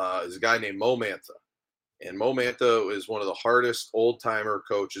is a guy named Mo Mantha. And Mo Mantha is one of the hardest old-timer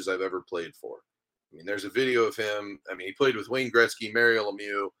coaches I've ever played for. I mean, there's a video of him. I mean, he played with Wayne Gretzky, Mario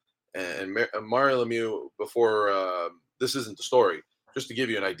Lemieux, and Mario Lemieux before this isn't the story. Just to give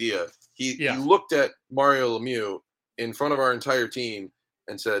you an idea, he looked at Mario Lemieux in front of our entire team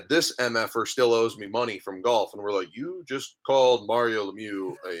and said, "This MFer still owes me money from golf." And we're like, "You just called Mario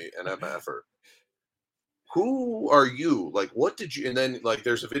Lemieux an MFer. Who are you? Like, what did you?" And then, like,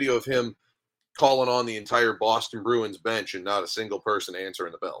 there's a video of him calling on the entire Boston Bruins bench and not a single person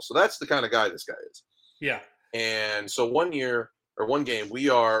answering the bell. So that's the kind of guy this guy is. Yeah. And so one game,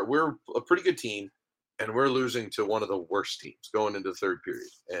 we're a pretty good team, and we're losing to one of the worst teams going into the third period.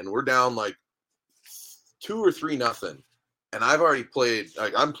 And we're down like 2 or 3-0. And I've already played,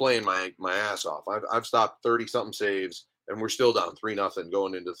 like, I'm playing my ass off. I've stopped 30-something saves, and we're still down 3-0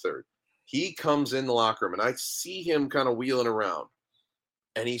 going into the third. He comes in the locker room, and I see him kind of wheeling around.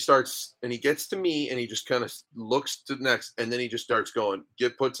 And he gets to me, and he just kind of looks to the next, and then he just starts going,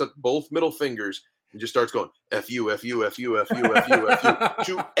 puts up both middle fingers, and just starts going, F you, F you, F you, F you, F you, F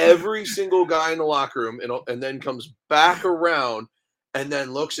you, to every single guy in the locker room, and then comes back around, and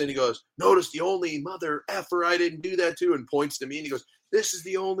then looks and he goes, notice the only mother effer I didn't do that to, and points to me, and he goes, this is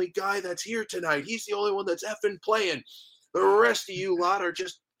the only guy that's here tonight. He's the only one that's effing playing. The rest of you lot are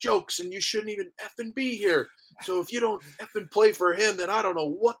just jokes, and you shouldn't even effing be here. So if you don't effing play for him, then I don't know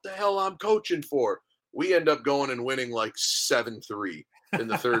what the hell I'm coaching for. We end up going and winning like 7-3 in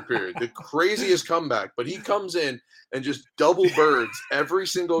the third period. The craziest comeback, but he comes in and just double birds every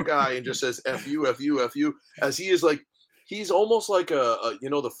single guy and just says F you, F you, F you, as he is like, he's almost like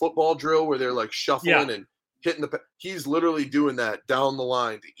the football drill where they're like shuffling and hitting he's literally doing that down the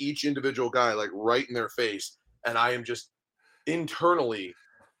line to each individual guy, like right in their face. And I am just internally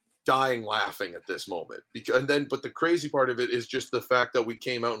dying laughing at this moment. But the crazy part of it is just the fact that we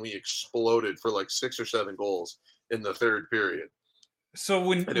came out and we exploded for like 6 or 7 goals in the third period. So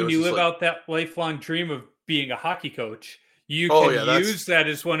when you live out that lifelong dream of being a hockey coach, you can use that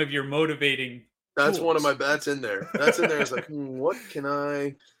as one of your motivating That's tools. one of my that's in there. That's in there. It's like, what can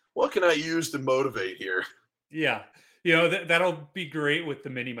I use to motivate here? Yeah. That'll be great with the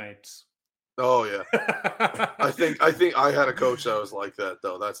mini mites. Oh yeah. I think I had a coach that was like that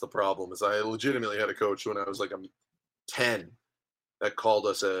though. That's the problem. Is I legitimately had a coach when I was like 10 that called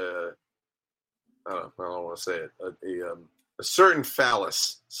us I don't want to say it, a certain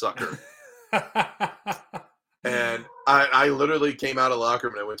phallus sucker. And I literally came out of the locker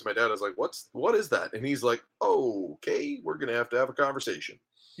room and I went to my dad. I was like, what is that? And he's like, oh, okay, we're going to have a conversation.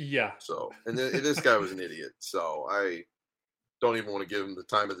 Yeah. So, and this guy was an idiot. So I don't even want to give him the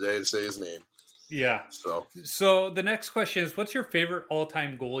time of the day to say his name. Yeah. So the next question is, what's your favorite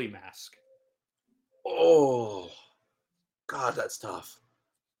all-time goalie mask? Oh, God, that's tough.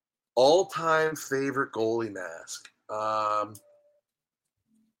 All-time favorite goalie mask.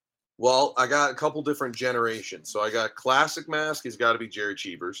 Well, I got a couple different generations. So I got classic mask has got to be Jerry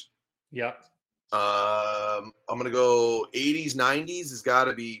Cheevers. Yep. I'm going to go 80s, 90s has got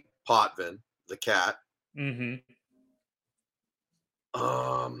to be Potvin, the cat. Mm-hmm.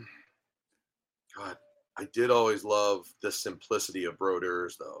 God, I did always love the simplicity of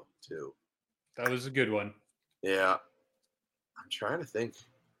Brodeurs, though, too. That was a good one. Yeah. I'm trying to think.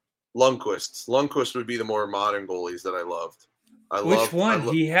 Lundqvist would be the more modern goalies that I loved. Which one?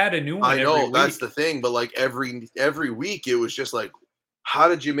 He had a new one. I know, that's the thing. But like every week, it was just like, how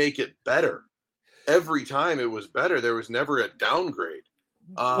did you make it better? Every time it was better. There was never a downgrade.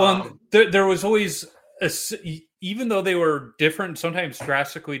 There was always, even though they were different, sometimes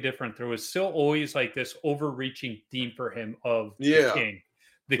drastically different, there was still always like this overreaching theme for him of the king.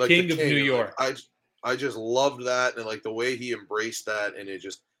 The king of New York. Like, I just loved that, and like the way he embraced that, and it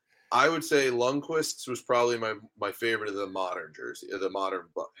just, I would say Lundqvist's was probably my favorite of the modern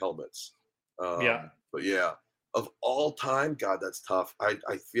helmets. But yeah, of all time, God, that's tough. I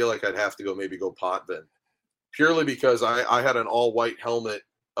feel like I'd have to go Potvin, purely because I had an all white helmet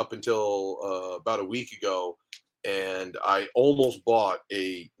up until about a week ago, and I almost bought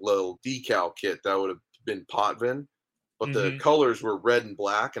a little decal kit that would have been Potvin, but the colors were red and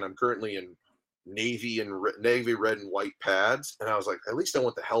black, and I'm currently in navy red and white pads, and I was like, at least I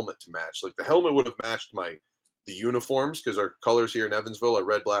want the helmet to match. Like the helmet would have matched the uniforms because our colors here in Evansville are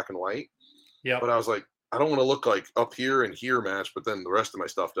red, black, and white. Yeah. But I was like, I don't want to look like up here and here match, but then the rest of my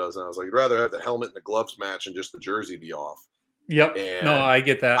stuff does. And I was like, I'd rather have the helmet and the gloves match and just the jersey be off. Yep. And no, I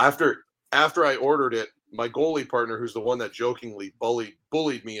get that. After I ordered it, my goalie partner, who's the one that jokingly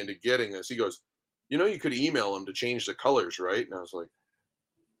bullied me into getting this, he goes, you could email him to change the colors, right? And I was like,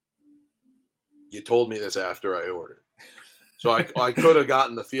 you told me this after I ordered. So I could have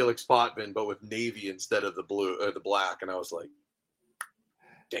gotten the Felix Potvin, but with navy instead of the blue or the black. And I was like,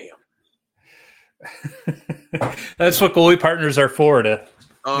 damn. That's what goalie partners are for, to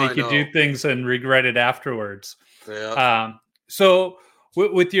make you do things and regret it afterwards. Yeah. So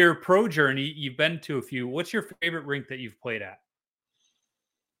with your pro journey, you've been to a few. What's your favorite rink that you've played at?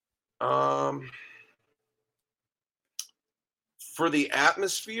 For the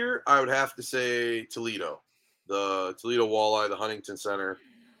atmosphere, I would have to say Toledo. The Toledo Walleye, the Huntington Center.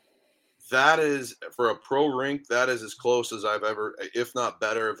 That is, for a pro rink, that is as close as I've ever, if not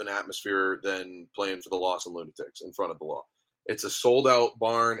better, of an atmosphere than playing for the Lawson Lunatics in front of the law. It's a sold out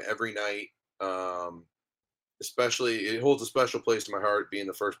barn every night. Especially, it holds a special place in my heart, being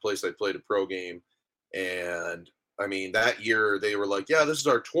the first place I played a pro game. And I mean, that year they were like, yeah, this is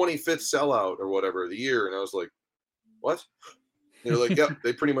our 25th sellout or whatever of the year. And I was like, what? They're like, yeah,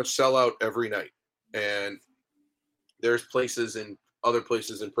 they pretty much sell out every night. And there's other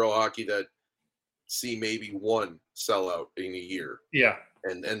places in pro hockey that see maybe one sellout in a year. Yeah.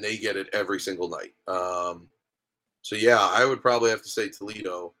 And they get it every single night. So yeah, I would probably have to say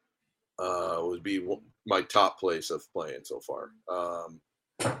Toledo would be my top place of playing so far.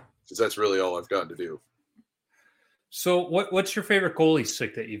 Because that's really all I've gotten to do. So what's your favorite goalie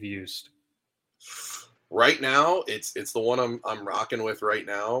stick that you've used? Right now, it's the one I'm rocking with right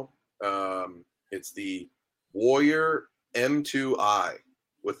now. It's the Warrior M2i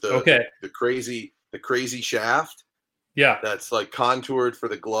with the crazy shaft. Yeah. That's like contoured for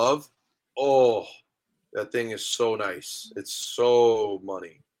the glove. Oh, that thing is so nice. It's so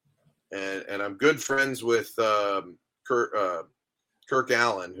money. And I'm good friends with Kirk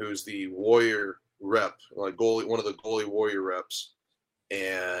Allen, who's the Warrior rep, like goalie, one of the goalie Warrior reps.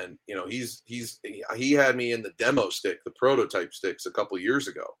 And you know, he had me in the demo stick, the prototype sticks, a couple years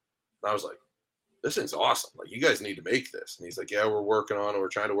ago. And I was like, this thing's awesome. Like, you guys need to make this. And he's like, yeah, we're working on it. We're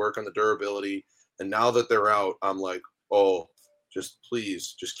trying to work on the durability. And now that they're out, I'm like, oh, just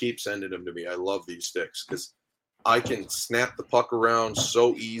please, just keep sending them to me. I love these sticks because I can snap the puck around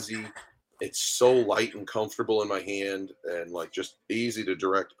so easy. It's so light and comfortable in my hand and like just easy to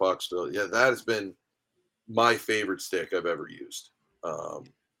direct pucks. So yeah, that has been my favorite stick I've ever used.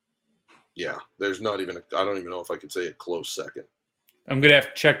 Yeah, there's not even I don't even know if I could say a close second. I'm going to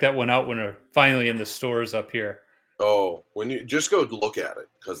have to check that one out when we're finally in the stores up here. Oh, when you just go look at it,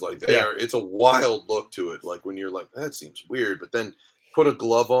 because like it's a wild look to it. Like when you're like, that seems weird, but then put a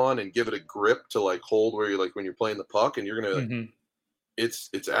glove on and give it a grip to like hold where you're like when you're playing the puck, and you're gonna,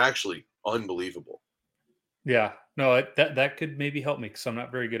 it's actually unbelievable. Yeah, no, that could maybe help me because I'm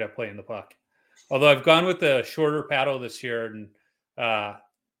not very good at playing the puck. Although I've gone with the shorter paddle this year, and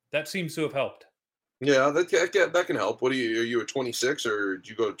that seems to have helped. Yeah, that can help. What are you a 26 or did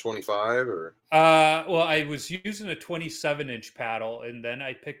you go to 25 or? Well, I was using a 27-inch paddle, and then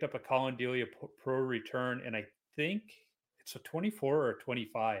I picked up a Colin Delia Pro Return, and I think it's a 24 or a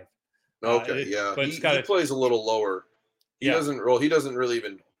 25. Okay, yeah, but he plays a little lower. He doesn't really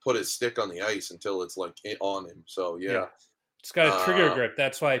even put his stick on the ice until it's like on him. So yeah. It's got a trigger grip.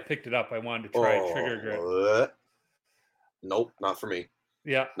 That's why I picked it up. I wanted to try a trigger grip. Nope, not for me.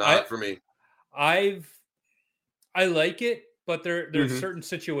 Yeah, not for me. I like it, but there's certain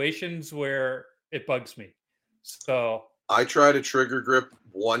situations where it bugs me. So I tried a trigger grip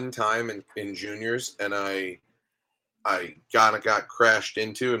one time in juniors, and I kind of got crashed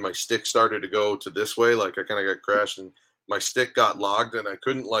into, and my stick started to go to this way. Like I kind of got crashed, and my stick got logged, and I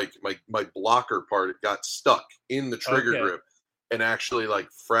couldn't like my blocker part. It got stuck in the trigger grip, and actually like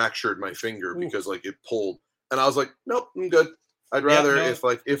fractured my finger because like it pulled. And I was like, nope, I'm good. I'd rather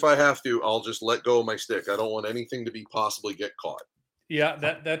if I have to, I'll just let go of my stick. I don't want anything to be possibly get caught. Yeah,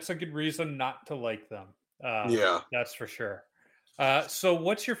 that's a good reason not to like them. Yeah, that's for sure. So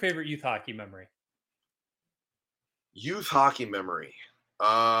what's your favorite youth hockey memory? Youth hockey memory.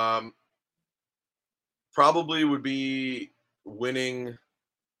 Probably would be winning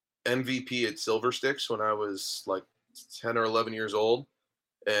MVP at Silver Sticks when I was like 10 or 11 years old,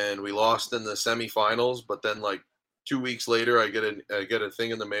 and we lost in the semifinals, but then like 2 weeks later, I get a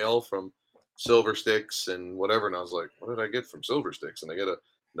thing in the mail from Silver Sticks and whatever, and I was like, "What did I get from Silver Sticks?" And I get a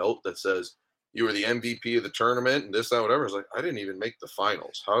note that says, "You were the MVP of the tournament," and this, that, whatever. I was like, "I didn't even make the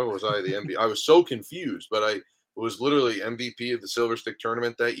finals. How was I the MVP?" I was so confused, but I was literally MVP of the Silver Stick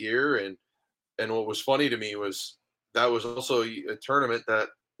tournament that year. And what was funny to me was that was also a tournament that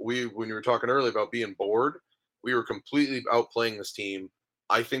when you were talking earlier about being bored, we were completely outplaying this team.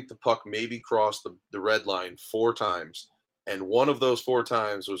 I think the puck maybe crossed the red line 4 times. And one of those 4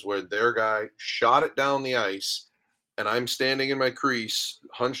 times was where their guy shot it down the ice. And I'm standing in my crease,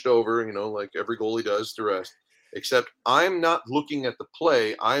 hunched over, like every goalie does to rest. Except I'm not looking at the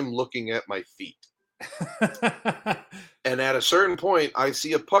play. I'm looking at my feet. And at a certain point, I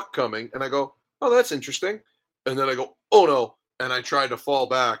see a puck coming. And I go, oh, that's interesting. And then I go, oh, no. And I tried to fall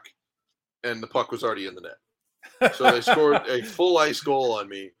back. And the puck was already in the net. So they scored a full ice goal on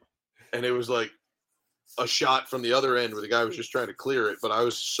me, and it was like a shot from the other end where the guy was just trying to clear it. But I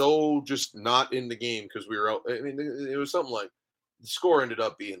was so just not in the game because we were out. I mean, it was something like the score ended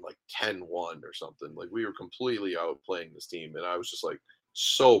up being like 10-1 or something. Like we were completely outplaying this team, and I was just like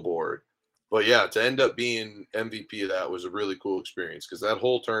so bored. But yeah, to end up being MVP of that was a really cool experience because that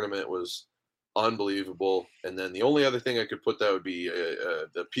whole tournament was unbelievable. And then the only other thing I could put that would be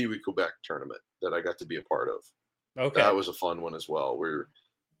the Pee Wee Quebec tournament that I got to be a part of. Okay. That was a fun one as well.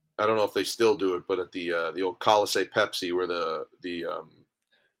 I don't know if they still do it, but at the old Colisée Pepsi where the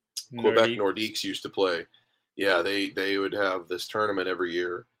Quebec Nordiques used to play, yeah, they would have this tournament every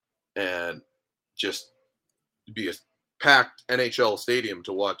year, and just be a packed NHL stadium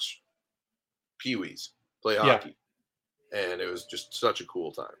to watch Pee Wees play hockey, and it was just such a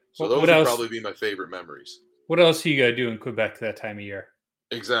cool time. So those would probably be my favorite memories. What else you gotta do in Quebec that time of year?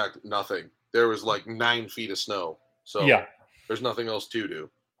 Exactly, nothing. There was like 9 feet of snow, so there's nothing else to do.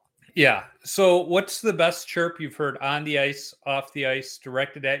 Yeah. So what's the best chirp you've heard on the ice, off the ice,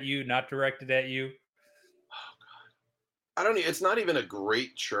 directed at you, not directed at you? Oh, God. It's not even a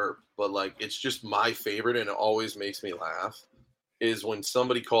great chirp, but like it's just my favorite and it always makes me laugh is when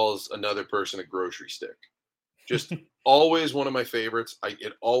somebody calls another person a grocery stick. Just always one of my favorites.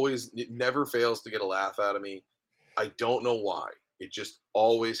 It never fails to get a laugh out of me. I don't know why. It just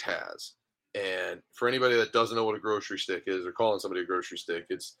always has. And for anybody that doesn't know what a grocery stick is or calling somebody a grocery stick,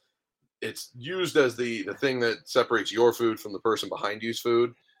 it's used as the thing that separates your food from the person behind you's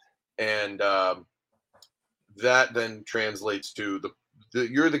food. And that then translates to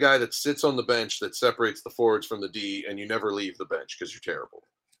you're the guy that sits on the bench that separates the forwards from the D, and you never leave the bench because you're terrible.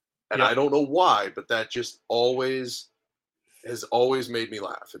 And I don't know why, but that just has always made me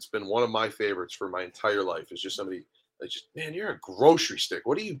laugh. It's been one of my favorites for my entire life. It's just somebody like, man, you're a grocery stick.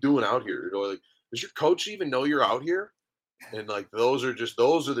 What are you doing out here? You know, like, does your coach even know you're out here? And like those are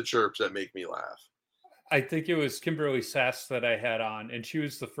the chirps that make me laugh. I think it was Kimberly Sass that I had on, and she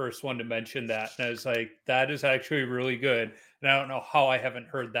was the first one to mention that. And I was like, that is actually really good. And I don't know how I haven't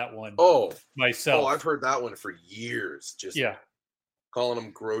heard that one myself. Oh, I've heard that one for years. Just calling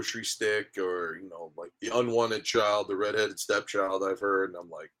them grocery stick or, you know, like the unwanted child, the redheaded stepchild I've heard. And I'm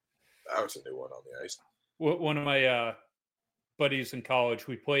like, that was a new one on the ice. One of my buddies in college,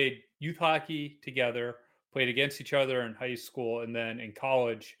 we played youth hockey together, played against each other in high school. And then in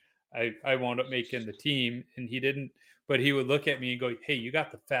college, I wound up making the team and he didn't, but he would look at me and go, hey, you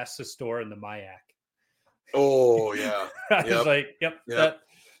got the fastest door in the Mayak. Oh, yeah. I was like, yep.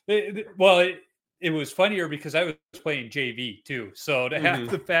 It was funnier because I was playing JV too. So to have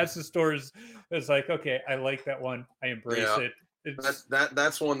the fastest doors, it's like, okay, I like that one. I embrace it.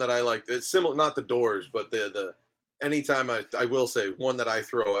 That's one that I like. It's similar, not the doors, but the anytime I will say one that I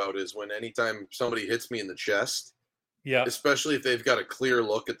throw out is when anytime somebody hits me in the chest. Yeah. Especially if they've got a clear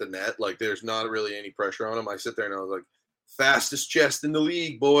look at the net, like there's not really any pressure on them. I sit there and I was like, fastest chest in the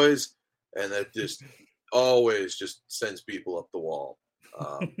league, boys. And that just always just sends people up the wall.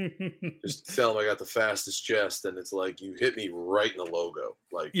 Just tell them I got the fastest chest. And it's like, you hit me right in the logo.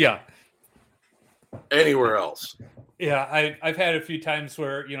 Like, anywhere else. Yeah. I've had a few times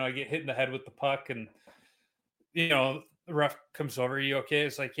where, you know, I get hit in the head with the puck and, you know, the ref comes over. Are you okay?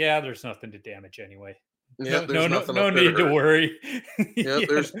 It's like, yeah, there's nothing to damage anyway. Yeah, no need to worry.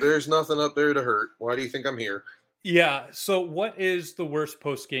 There's nothing up there to hurt. Why do you think I'm here? Yeah. So what is the worst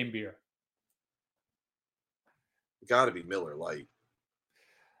post-game beer? Got to be Miller Lite.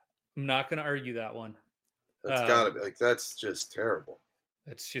 I'm not going to argue that one. That's got to be like, that's just terrible.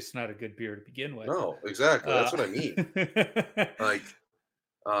 It's just not a good beer to begin with. No, exactly. That's what I mean. Like,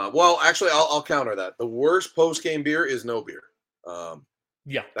 well, actually, I'll counter that. The worst post-game beer is no beer.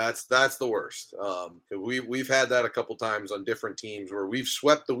 Yeah, that's the worst. We've had that a couple times on different teams where we've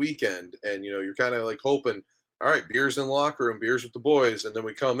swept the weekend, and you know you're kind of like hoping, all right, beers in the locker room, beers with the boys, and then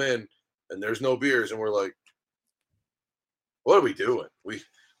we come in and there's no beers, and we're like, what are we doing?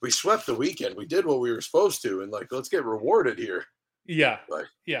 We swept the weekend, we did what we were supposed to, and like let's get rewarded here. Yeah, like,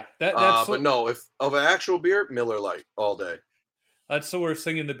 yeah. That's but no, if of an actual beer, Miller Lite all day. That's the worst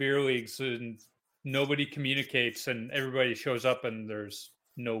thing in the beer leagues, and nobody communicates and everybody shows up and there's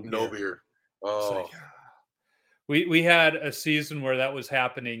no beer. Oh, like, we had a season where that was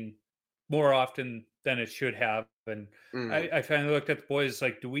happening more often than it should have. And I finally looked at the boys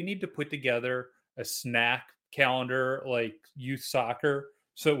like, do we need to put together a snack calendar like youth soccer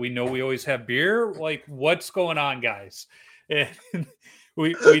so we know we always have beer? Like, what's going on, guys? And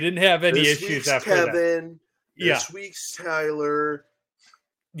we didn't have any issues after Kevin, that. This week's Tyler.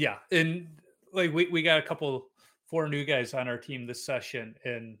 Yeah. And like we got 4 new guys on our team this session,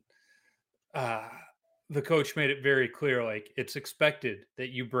 and the coach made it very clear, like it's expected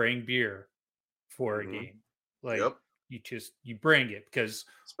that you bring beer for a game. Like you bring it because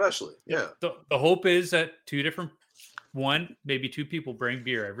especially the hope is that maybe 2 people bring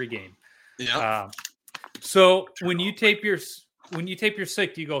beer every game. Yeah. So when you tape your when you tape your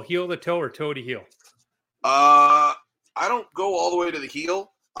stick, do you go heel to toe or toe to heel? I don't go all the way to the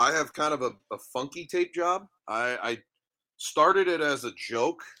heel. I have kind of a funky tape job. I started it as a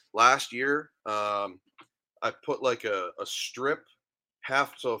joke last year. I put like a strip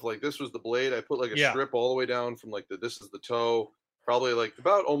half. So if like this was the blade, I put like a strip all the way down from like this is the toe, probably like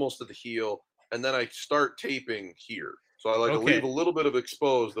about almost to the heel. And then I start taping here. So I like to leave a little bit of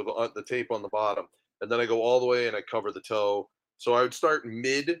exposed of the tape on the bottom. And then I go all the way and I cover the toe. So I would start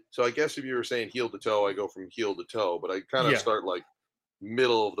mid. So I guess if you were saying heel to toe, I go from heel to toe. But I kind of start like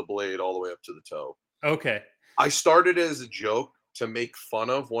middle of the blade all the way up to the toe. Okay. I started it as a joke to make fun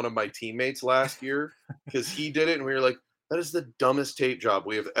of one of my teammates last year because he did it. And we were like, that is the dumbest tape job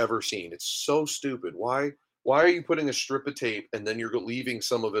we have ever seen. It's so stupid. Why are you putting a strip of tape and then you're leaving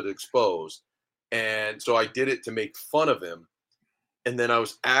some of it exposed? And so I did it to make fun of him. And then I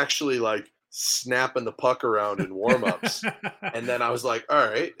was actually like snapping the puck around in warmups. And then I was like, all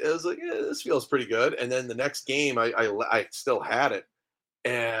right. It was like, yeah, this feels pretty good. And then the next game, I still had it.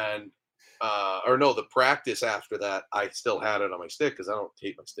 And, the practice after that, I still had it on my stick because I don't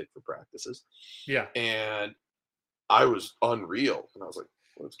tape my stick for practices. Yeah. And I was unreal. And I was like,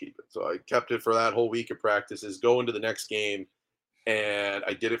 let's keep it. So I kept it for that whole week of practices, go into the next game. And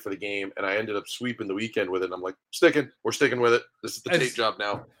I did it for the game, and I ended up sweeping the weekend with it. And I'm like, we're sticking with it. This is the tape job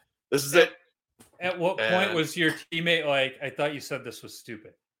now. This is it. At what point was your teammate like, I thought you said this was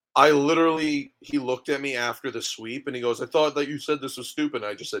stupid? He looked at me after the sweep, and he goes, I thought that you said this was stupid. And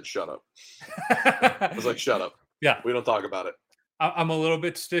I just said, shut up. I was like, shut up. Yeah. We don't talk about it. I'm a little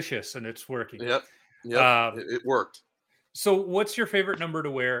bit stitious, and it's working. Yep. It worked. So what's your favorite number to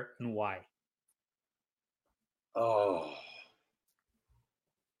wear and why? Oh,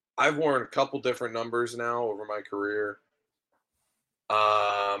 I've worn a couple different numbers now over my career.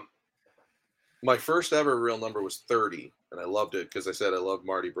 My first ever real number was 30, and I loved it because I said I love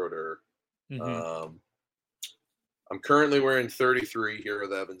Marty Brodeur. Mm-hmm. I'm currently wearing 33 here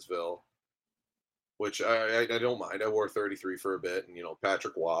at Evansville, which I don't mind. I wore 33 for a bit, and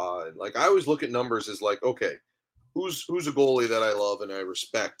Patrick Waugh, and like I always look at numbers as like, okay, who's a goalie that I love and I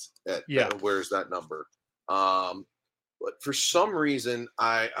respect that wears that number. But for some reason,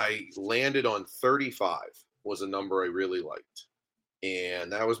 I landed on 35 was a number I really liked.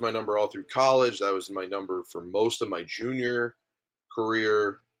 And that was my number all through college. That was my number for most of my junior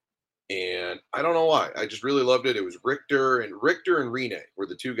career. And I don't know why. I just really loved it. It was Richter and Rene were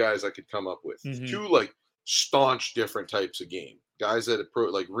the two guys I could come up with. Mm-hmm. Two like staunch different types of game. Guys that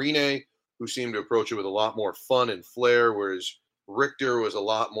approach like Rene, who seemed to approach it with a lot more fun and flair, whereas Richter was a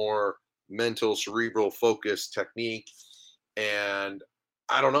lot more mental, cerebral, focused technique. And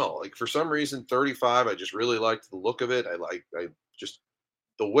I don't know, like for some reason, 35, I just really liked the look of it. I just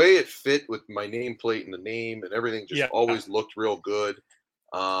the way it fit with my nameplate and the name and everything just always looked real good.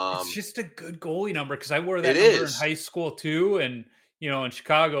 It's just a good goalie number because I wore that number in high school too. And, in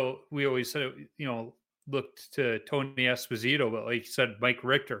Chicago, we always said, looked to Tony Esposito, but like you said, Mike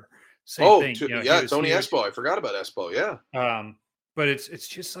Richter, same thing. Tony Espo. I forgot about Espo. Yeah. But it's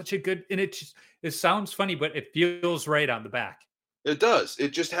just such a good, and it sounds funny, but it feels right on the back. It does.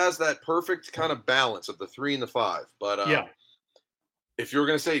 It just has that perfect kind of balance of the 3 and the 5. But if you're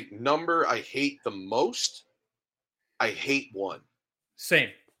going to say number I hate the most, I hate 1. Same.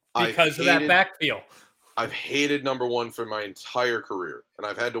 Because of that back feel. I've hated number 1 for my entire career. And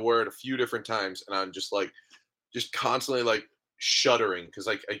I've had to wear it a few different times. And I'm just constantly like shuddering because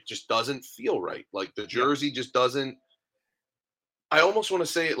like it just doesn't feel right. Like the jersey just doesn't. I almost want to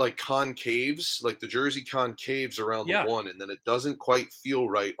say it like concaves, like the jersey concaves around the 1, and then it doesn't quite feel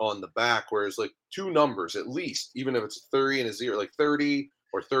right on the back. Whereas like 2 numbers at least, even if it's a 30 and a 0, like 30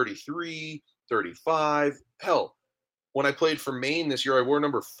 or 33, 35. Hell, when I played for Maine this year, I wore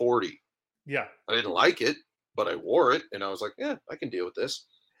number 40. Yeah. I didn't like it, but I wore it, and I was like, yeah, I can deal with this.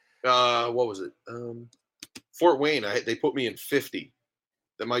 What was it? Fort Wayne, they put me in 50.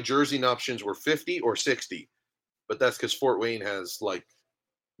 That my jersey options were 50 or 60. But that's because Fort Wayne has, like,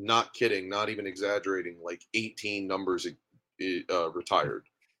 not kidding, not even exaggerating, like 18 numbers retired.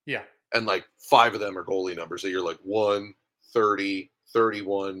 Yeah. And, like, 5 of them are goalie numbers. So you're like 1, 30,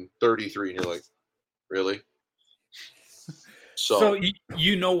 31, 33. And you're like, really? So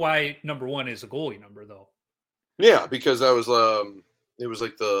you know why number 1 is a goalie number, though. Yeah, because that was it was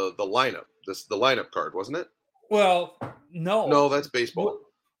like the lineup. The lineup card, wasn't it? Well, no. No, that's baseball.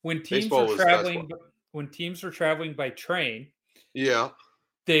 When teams are traveling... When teams were traveling by train,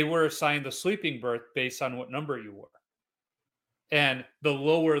 they were assigned the sleeping berth based on what number you were. And the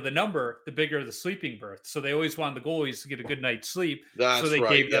lower the number, the bigger the sleeping berth. So they always wanted the goalies to get a good night's sleep. So they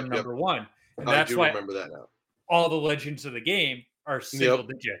gave them number 1. And I do remember that now. all the legends of the game are single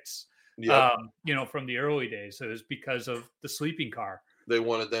digits. Yep. From the early days. It was because of the sleeping car. They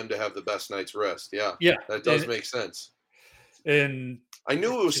wanted them to have the best night's rest. Yeah. Yeah. That does make sense. And I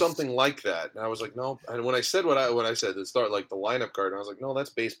knew it was something like that. And I was like, no. And when I said what I said, to start like the lineup card, and I was like, no, that's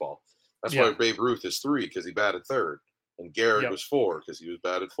baseball. That's why Babe Ruth is 3, because he batted third. And Garrett was 4 because he was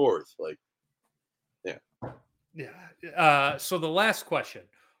batted fourth. Like, yeah. Yeah. So the last question,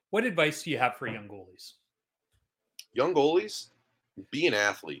 what advice do you have for young goalies? Young goalies, be an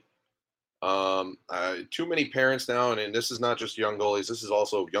athlete. Too many parents now, and this is not just young goalies, this is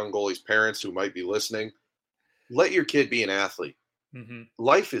also young goalies' parents who might be listening. Let your kid be an athlete. Mm-hmm.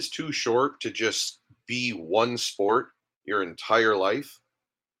 Life is too short to just be one sport your entire life.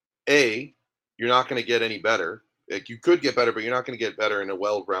 A, you're not going to get any better. Like, you could get better, but you're not going to get better in a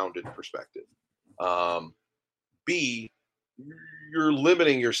well-rounded perspective. B, you're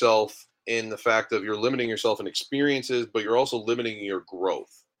limiting yourself in the fact of you're limiting yourself in experiences, but you're also limiting your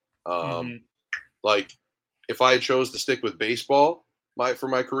growth. Like, if I chose to stick with baseball for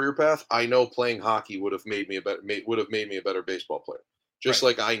my career path, I know playing hockey would have made me a better baseball player. Just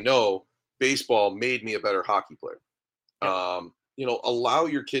like I know baseball made me a better hockey player. Yep. Allow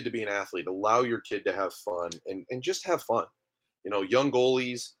your kid to be an athlete. Allow your kid to have fun and just have fun. Young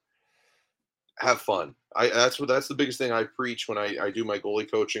goalies, have fun. That's the biggest thing I preach when I do my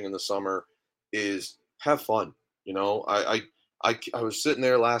goalie coaching in the summer is have fun. I was sitting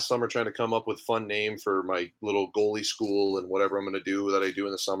there last summer trying to come up with a fun name for my little goalie school and whatever I'm going to do that I do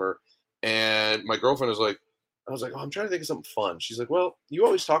in the summer. And my girlfriend was like, I was like, oh, I'm trying to think of something fun. She's like, well, you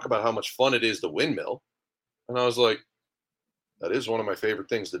always talk about how much fun it is to windmill. And I was like, that is one of my favorite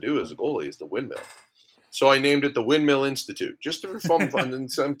things to do as a goalie is the windmill. So I named it the Windmill Institute, just for fun.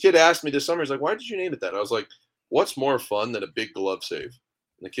 And some kid asked me this summer, he's like, why did you name it that? I was like, what's more fun than a big glove save?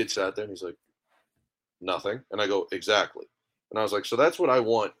 And the kid sat there and he's like, nothing. And I go, exactly. And I was like, so that's what I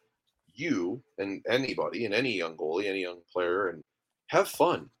want you and anybody and any young goalie, any young player, and have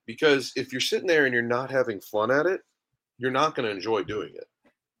fun. Because if you're sitting there and you're not having fun at it, you're not going to enjoy doing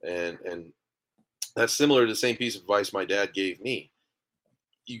it. And that's similar to the same piece of advice my dad gave me.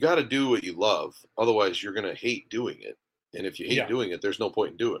 You got to do what you love. Otherwise, you're going to hate doing it. And if you hate doing it, there's no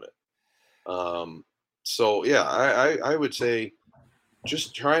point in doing it. So, yeah, I would say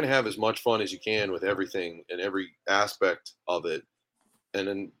just trying to have as much fun as you can with everything and every aspect of it. And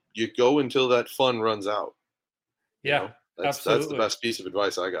then you go until that fun runs out. Yeah, absolutely. That's the best piece of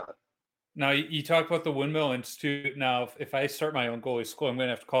advice I got. Now, you talk about the Windmill Institute. Now, if I start my own goalie school, I'm going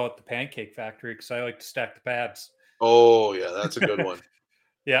to have to call it the Pancake Factory because I like to stack the pads. Oh, yeah, that's a good one.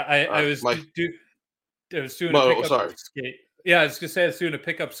 Yeah, I was doing a pickup skate. Yeah, I was going to say I was doing a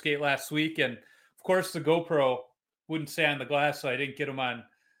pickup skate last week, and of course the GoPro wouldn't stay on the glass, so I didn't get them on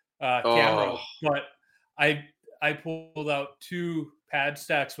camera. But I pulled out 2 pad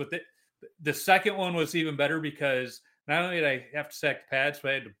stacks with it. The second one was even better because not only did I have to stack the pads,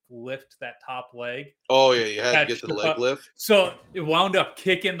 but I had to lift that top leg. Oh, yeah, you had to get the leg lift. So it wound up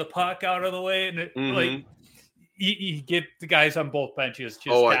kicking the puck out of the way, and it, like you get the guys on both benches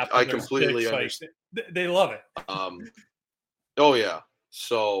just I completely understand. Like, they love it. Oh, yeah.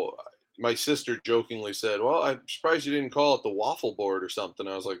 So my sister jokingly said, well, I'm surprised you didn't call it the waffle board or something.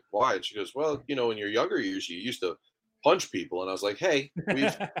 I was like, why? And she goes, well, in your younger years, you used to punch people. And I was like, hey,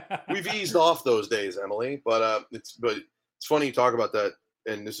 we've eased off those days, Emily. But it's funny you talk about that.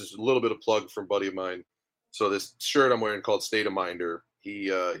 And this is a little bit of plug from a buddy of mine. So this shirt I'm wearing called State of Minder,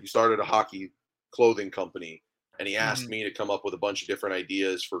 he started a hockey clothing company, and he asked me to come up with a bunch of different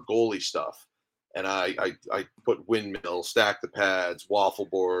ideas for goalie stuff. And I put windmill, stack the pads, waffle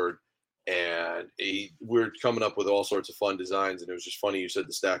board, and we're coming up with all sorts of fun designs. And it was just funny you said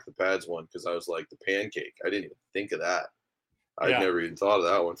the stack the pads one, because I was like, the pancake. I didn't even think of that. I'd never even thought of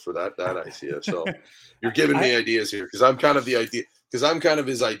that one for that idea. So you're giving me ideas here, because I'm kind of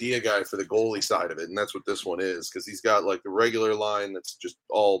his idea guy for the goalie side of it. And that's what this one is, because he's got like the regular line that's just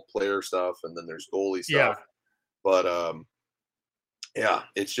all player stuff, and then there's goalie stuff. Yeah. But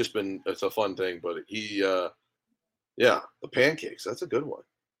it's a fun thing. But the pancakes, that's a good one.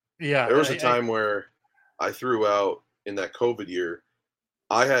 Yeah. There was a time where I threw out in that COVID year,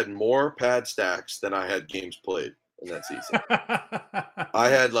 I had more pad stacks than I had games played in that season. I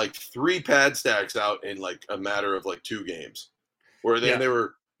had like 3 pad stacks out in like a matter of like 2 games, where they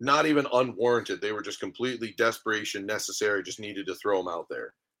were not even unwarranted. They were just completely desperation necessary, just needed to throw them out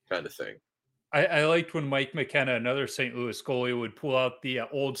there kind of thing. I liked when Mike McKenna, another St. Louis goalie, would pull out the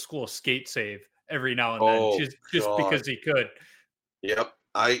old school skate save every now and then, just because he could. Yep.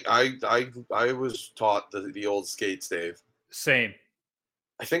 I was taught the old skate save. Same.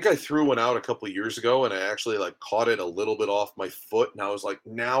 I think I threw one out a couple of years ago, and I actually like caught it a little bit off my foot, and I was like,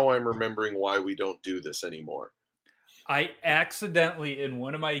 now I'm remembering why we don't do this anymore. I accidentally, in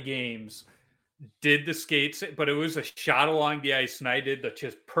one of my games, did the skates, but it was a shot along the ice, and I did the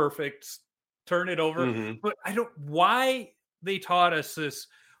just perfect turn it over. Mm-hmm. But I don't why they taught us this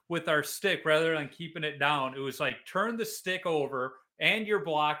with our stick rather than keeping it down. It was like turn the stick over and your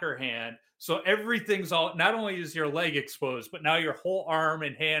blocker hand, so everything's all. Not only is your leg exposed, but now your whole arm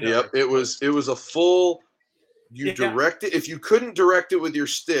and hand. Yep, it was a full. You direct it. If you couldn't direct it with your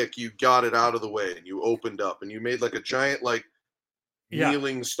stick, you got it out of the way and you opened up and you made like a giant like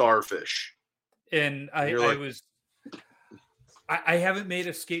kneeling starfish. And I haven't made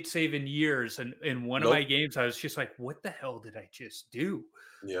a skate save in years. And in one of my games, I was just like, what the hell did I just do?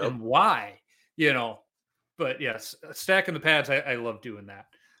 Yep. And why? But yes, stacking the pads, I love doing that.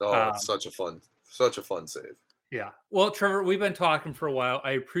 Oh, it's such a fun save. Yeah. Well, Trevor, we've been talking for a while.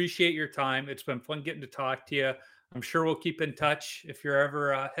 I appreciate your time. It's been fun getting to talk to you. I'm sure we'll keep in touch if you're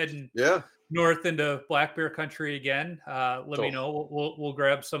ever heading north into Black Bear country again. Let me know. We'll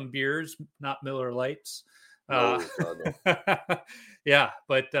grab some beers, not Miller Lights. No. Yeah,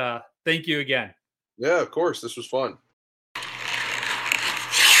 but thank you again. Yeah, of course. This was fun.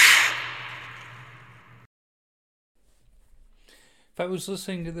 If I was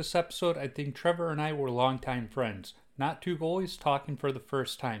listening to this episode, I think Trevor and I were longtime friends, not two goalies talking for the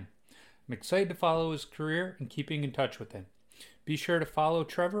first time. I'm excited to follow his career and keeping in touch with him. Be sure to follow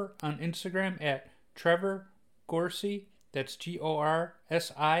Trevor on Instagram at Trevor Gorsey, that's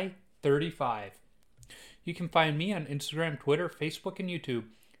GORSI 35. You can find me on Instagram, Twitter, Facebook, and YouTube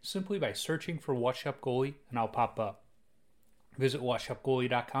simply by searching for Wash Up Goalie, and I'll pop up. Visit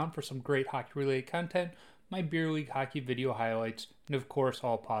washupgoalie.com for some great hockey-related content, my beer league hockey video highlights, and of course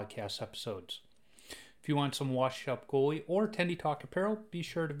all podcast episodes. If you want some Wash Up Goalie or Tendy Talk apparel, be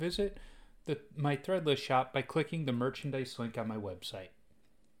sure to visit my Threadless shop by clicking the merchandise link on my website.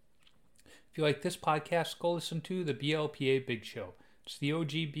 If you like this podcast, go listen to the BLPA Big Show. It's the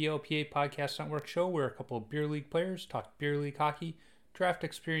OG BLPA Podcast Network show where a couple of beer league players talk beer league hockey, draft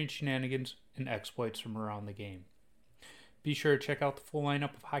experience shenanigans, and exploits from around the game. Be sure to check out the full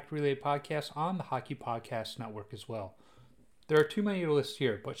lineup of hockey-related podcasts on the Hockey Podcast Network as well. There are too many to list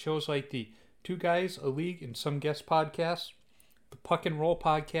here, but shows like the Two Guys, a League, and Some Guest podcasts, the Puck and Roll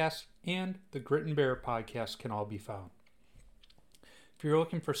podcast, and the Grit and Bear podcast can all be found. If you're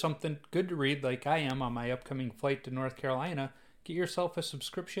looking for something good to read like I am on my upcoming flight to North Carolina, get yourself a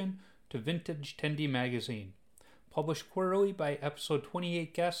subscription to Vintage Tendy magazine. Published quarterly by episode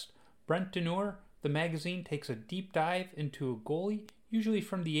 28 guest Brent Deneur, the magazine takes a deep dive into a goalie, usually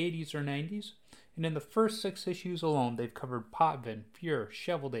from the 80s or 90s, and in the first 6 issues alone, they've covered Potvin, Fuhr,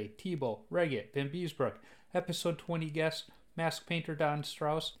 Cheveldae, Thibault, Reggett, Van Beesbrook, episode 20 guest mask painter Don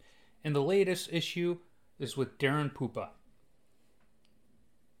Strauss, and the latest issue is with Darren Pupa.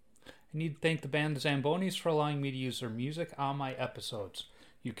 I need to thank the band The Zambonis for allowing me to use their music on my episodes.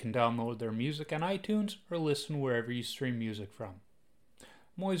 You can download their music on iTunes or listen wherever you stream music from.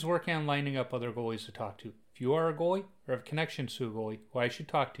 I'm always working on lining up other goalies to talk to. If you are a goalie or have connections to a goalie who I should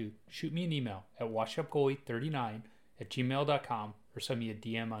talk to, shoot me an email at washupgoalie39@gmail.com or send me a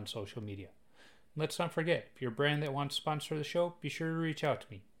DM on social media. And let's not forget, if you're a brand that wants to sponsor the show, be sure to reach out to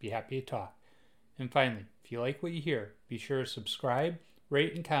me. Be happy to talk. And finally, if you like what you hear, be sure to subscribe,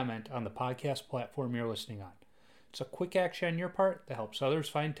 rate, and comment on the podcast platform you're listening on. It's a quick action on your part that helps others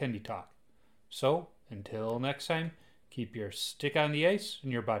find Tendy Talk. So, until next time, keep your stick on the ice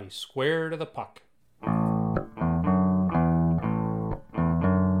and your body square to the puck.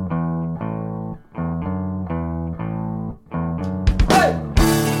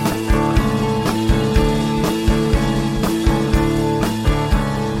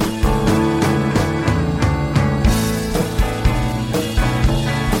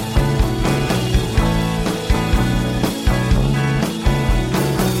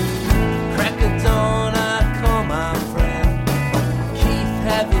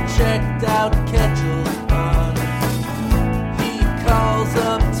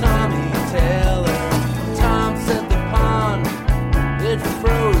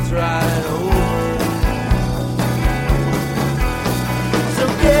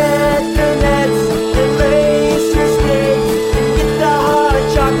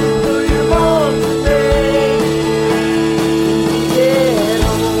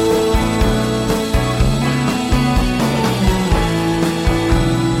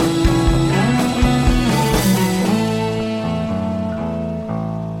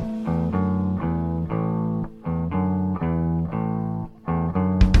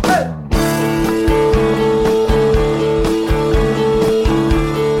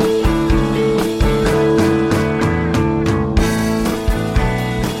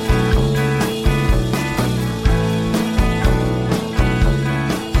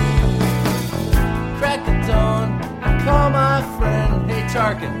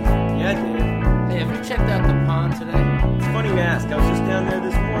 working. Yeah, Dave. Hey, have you checked out the pond today? Funny you ask. I was just down there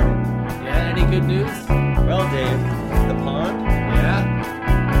this morning. Yeah, any good news? Well, Dave, the pond? Yeah?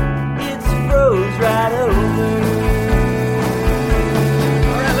 It's froze right over.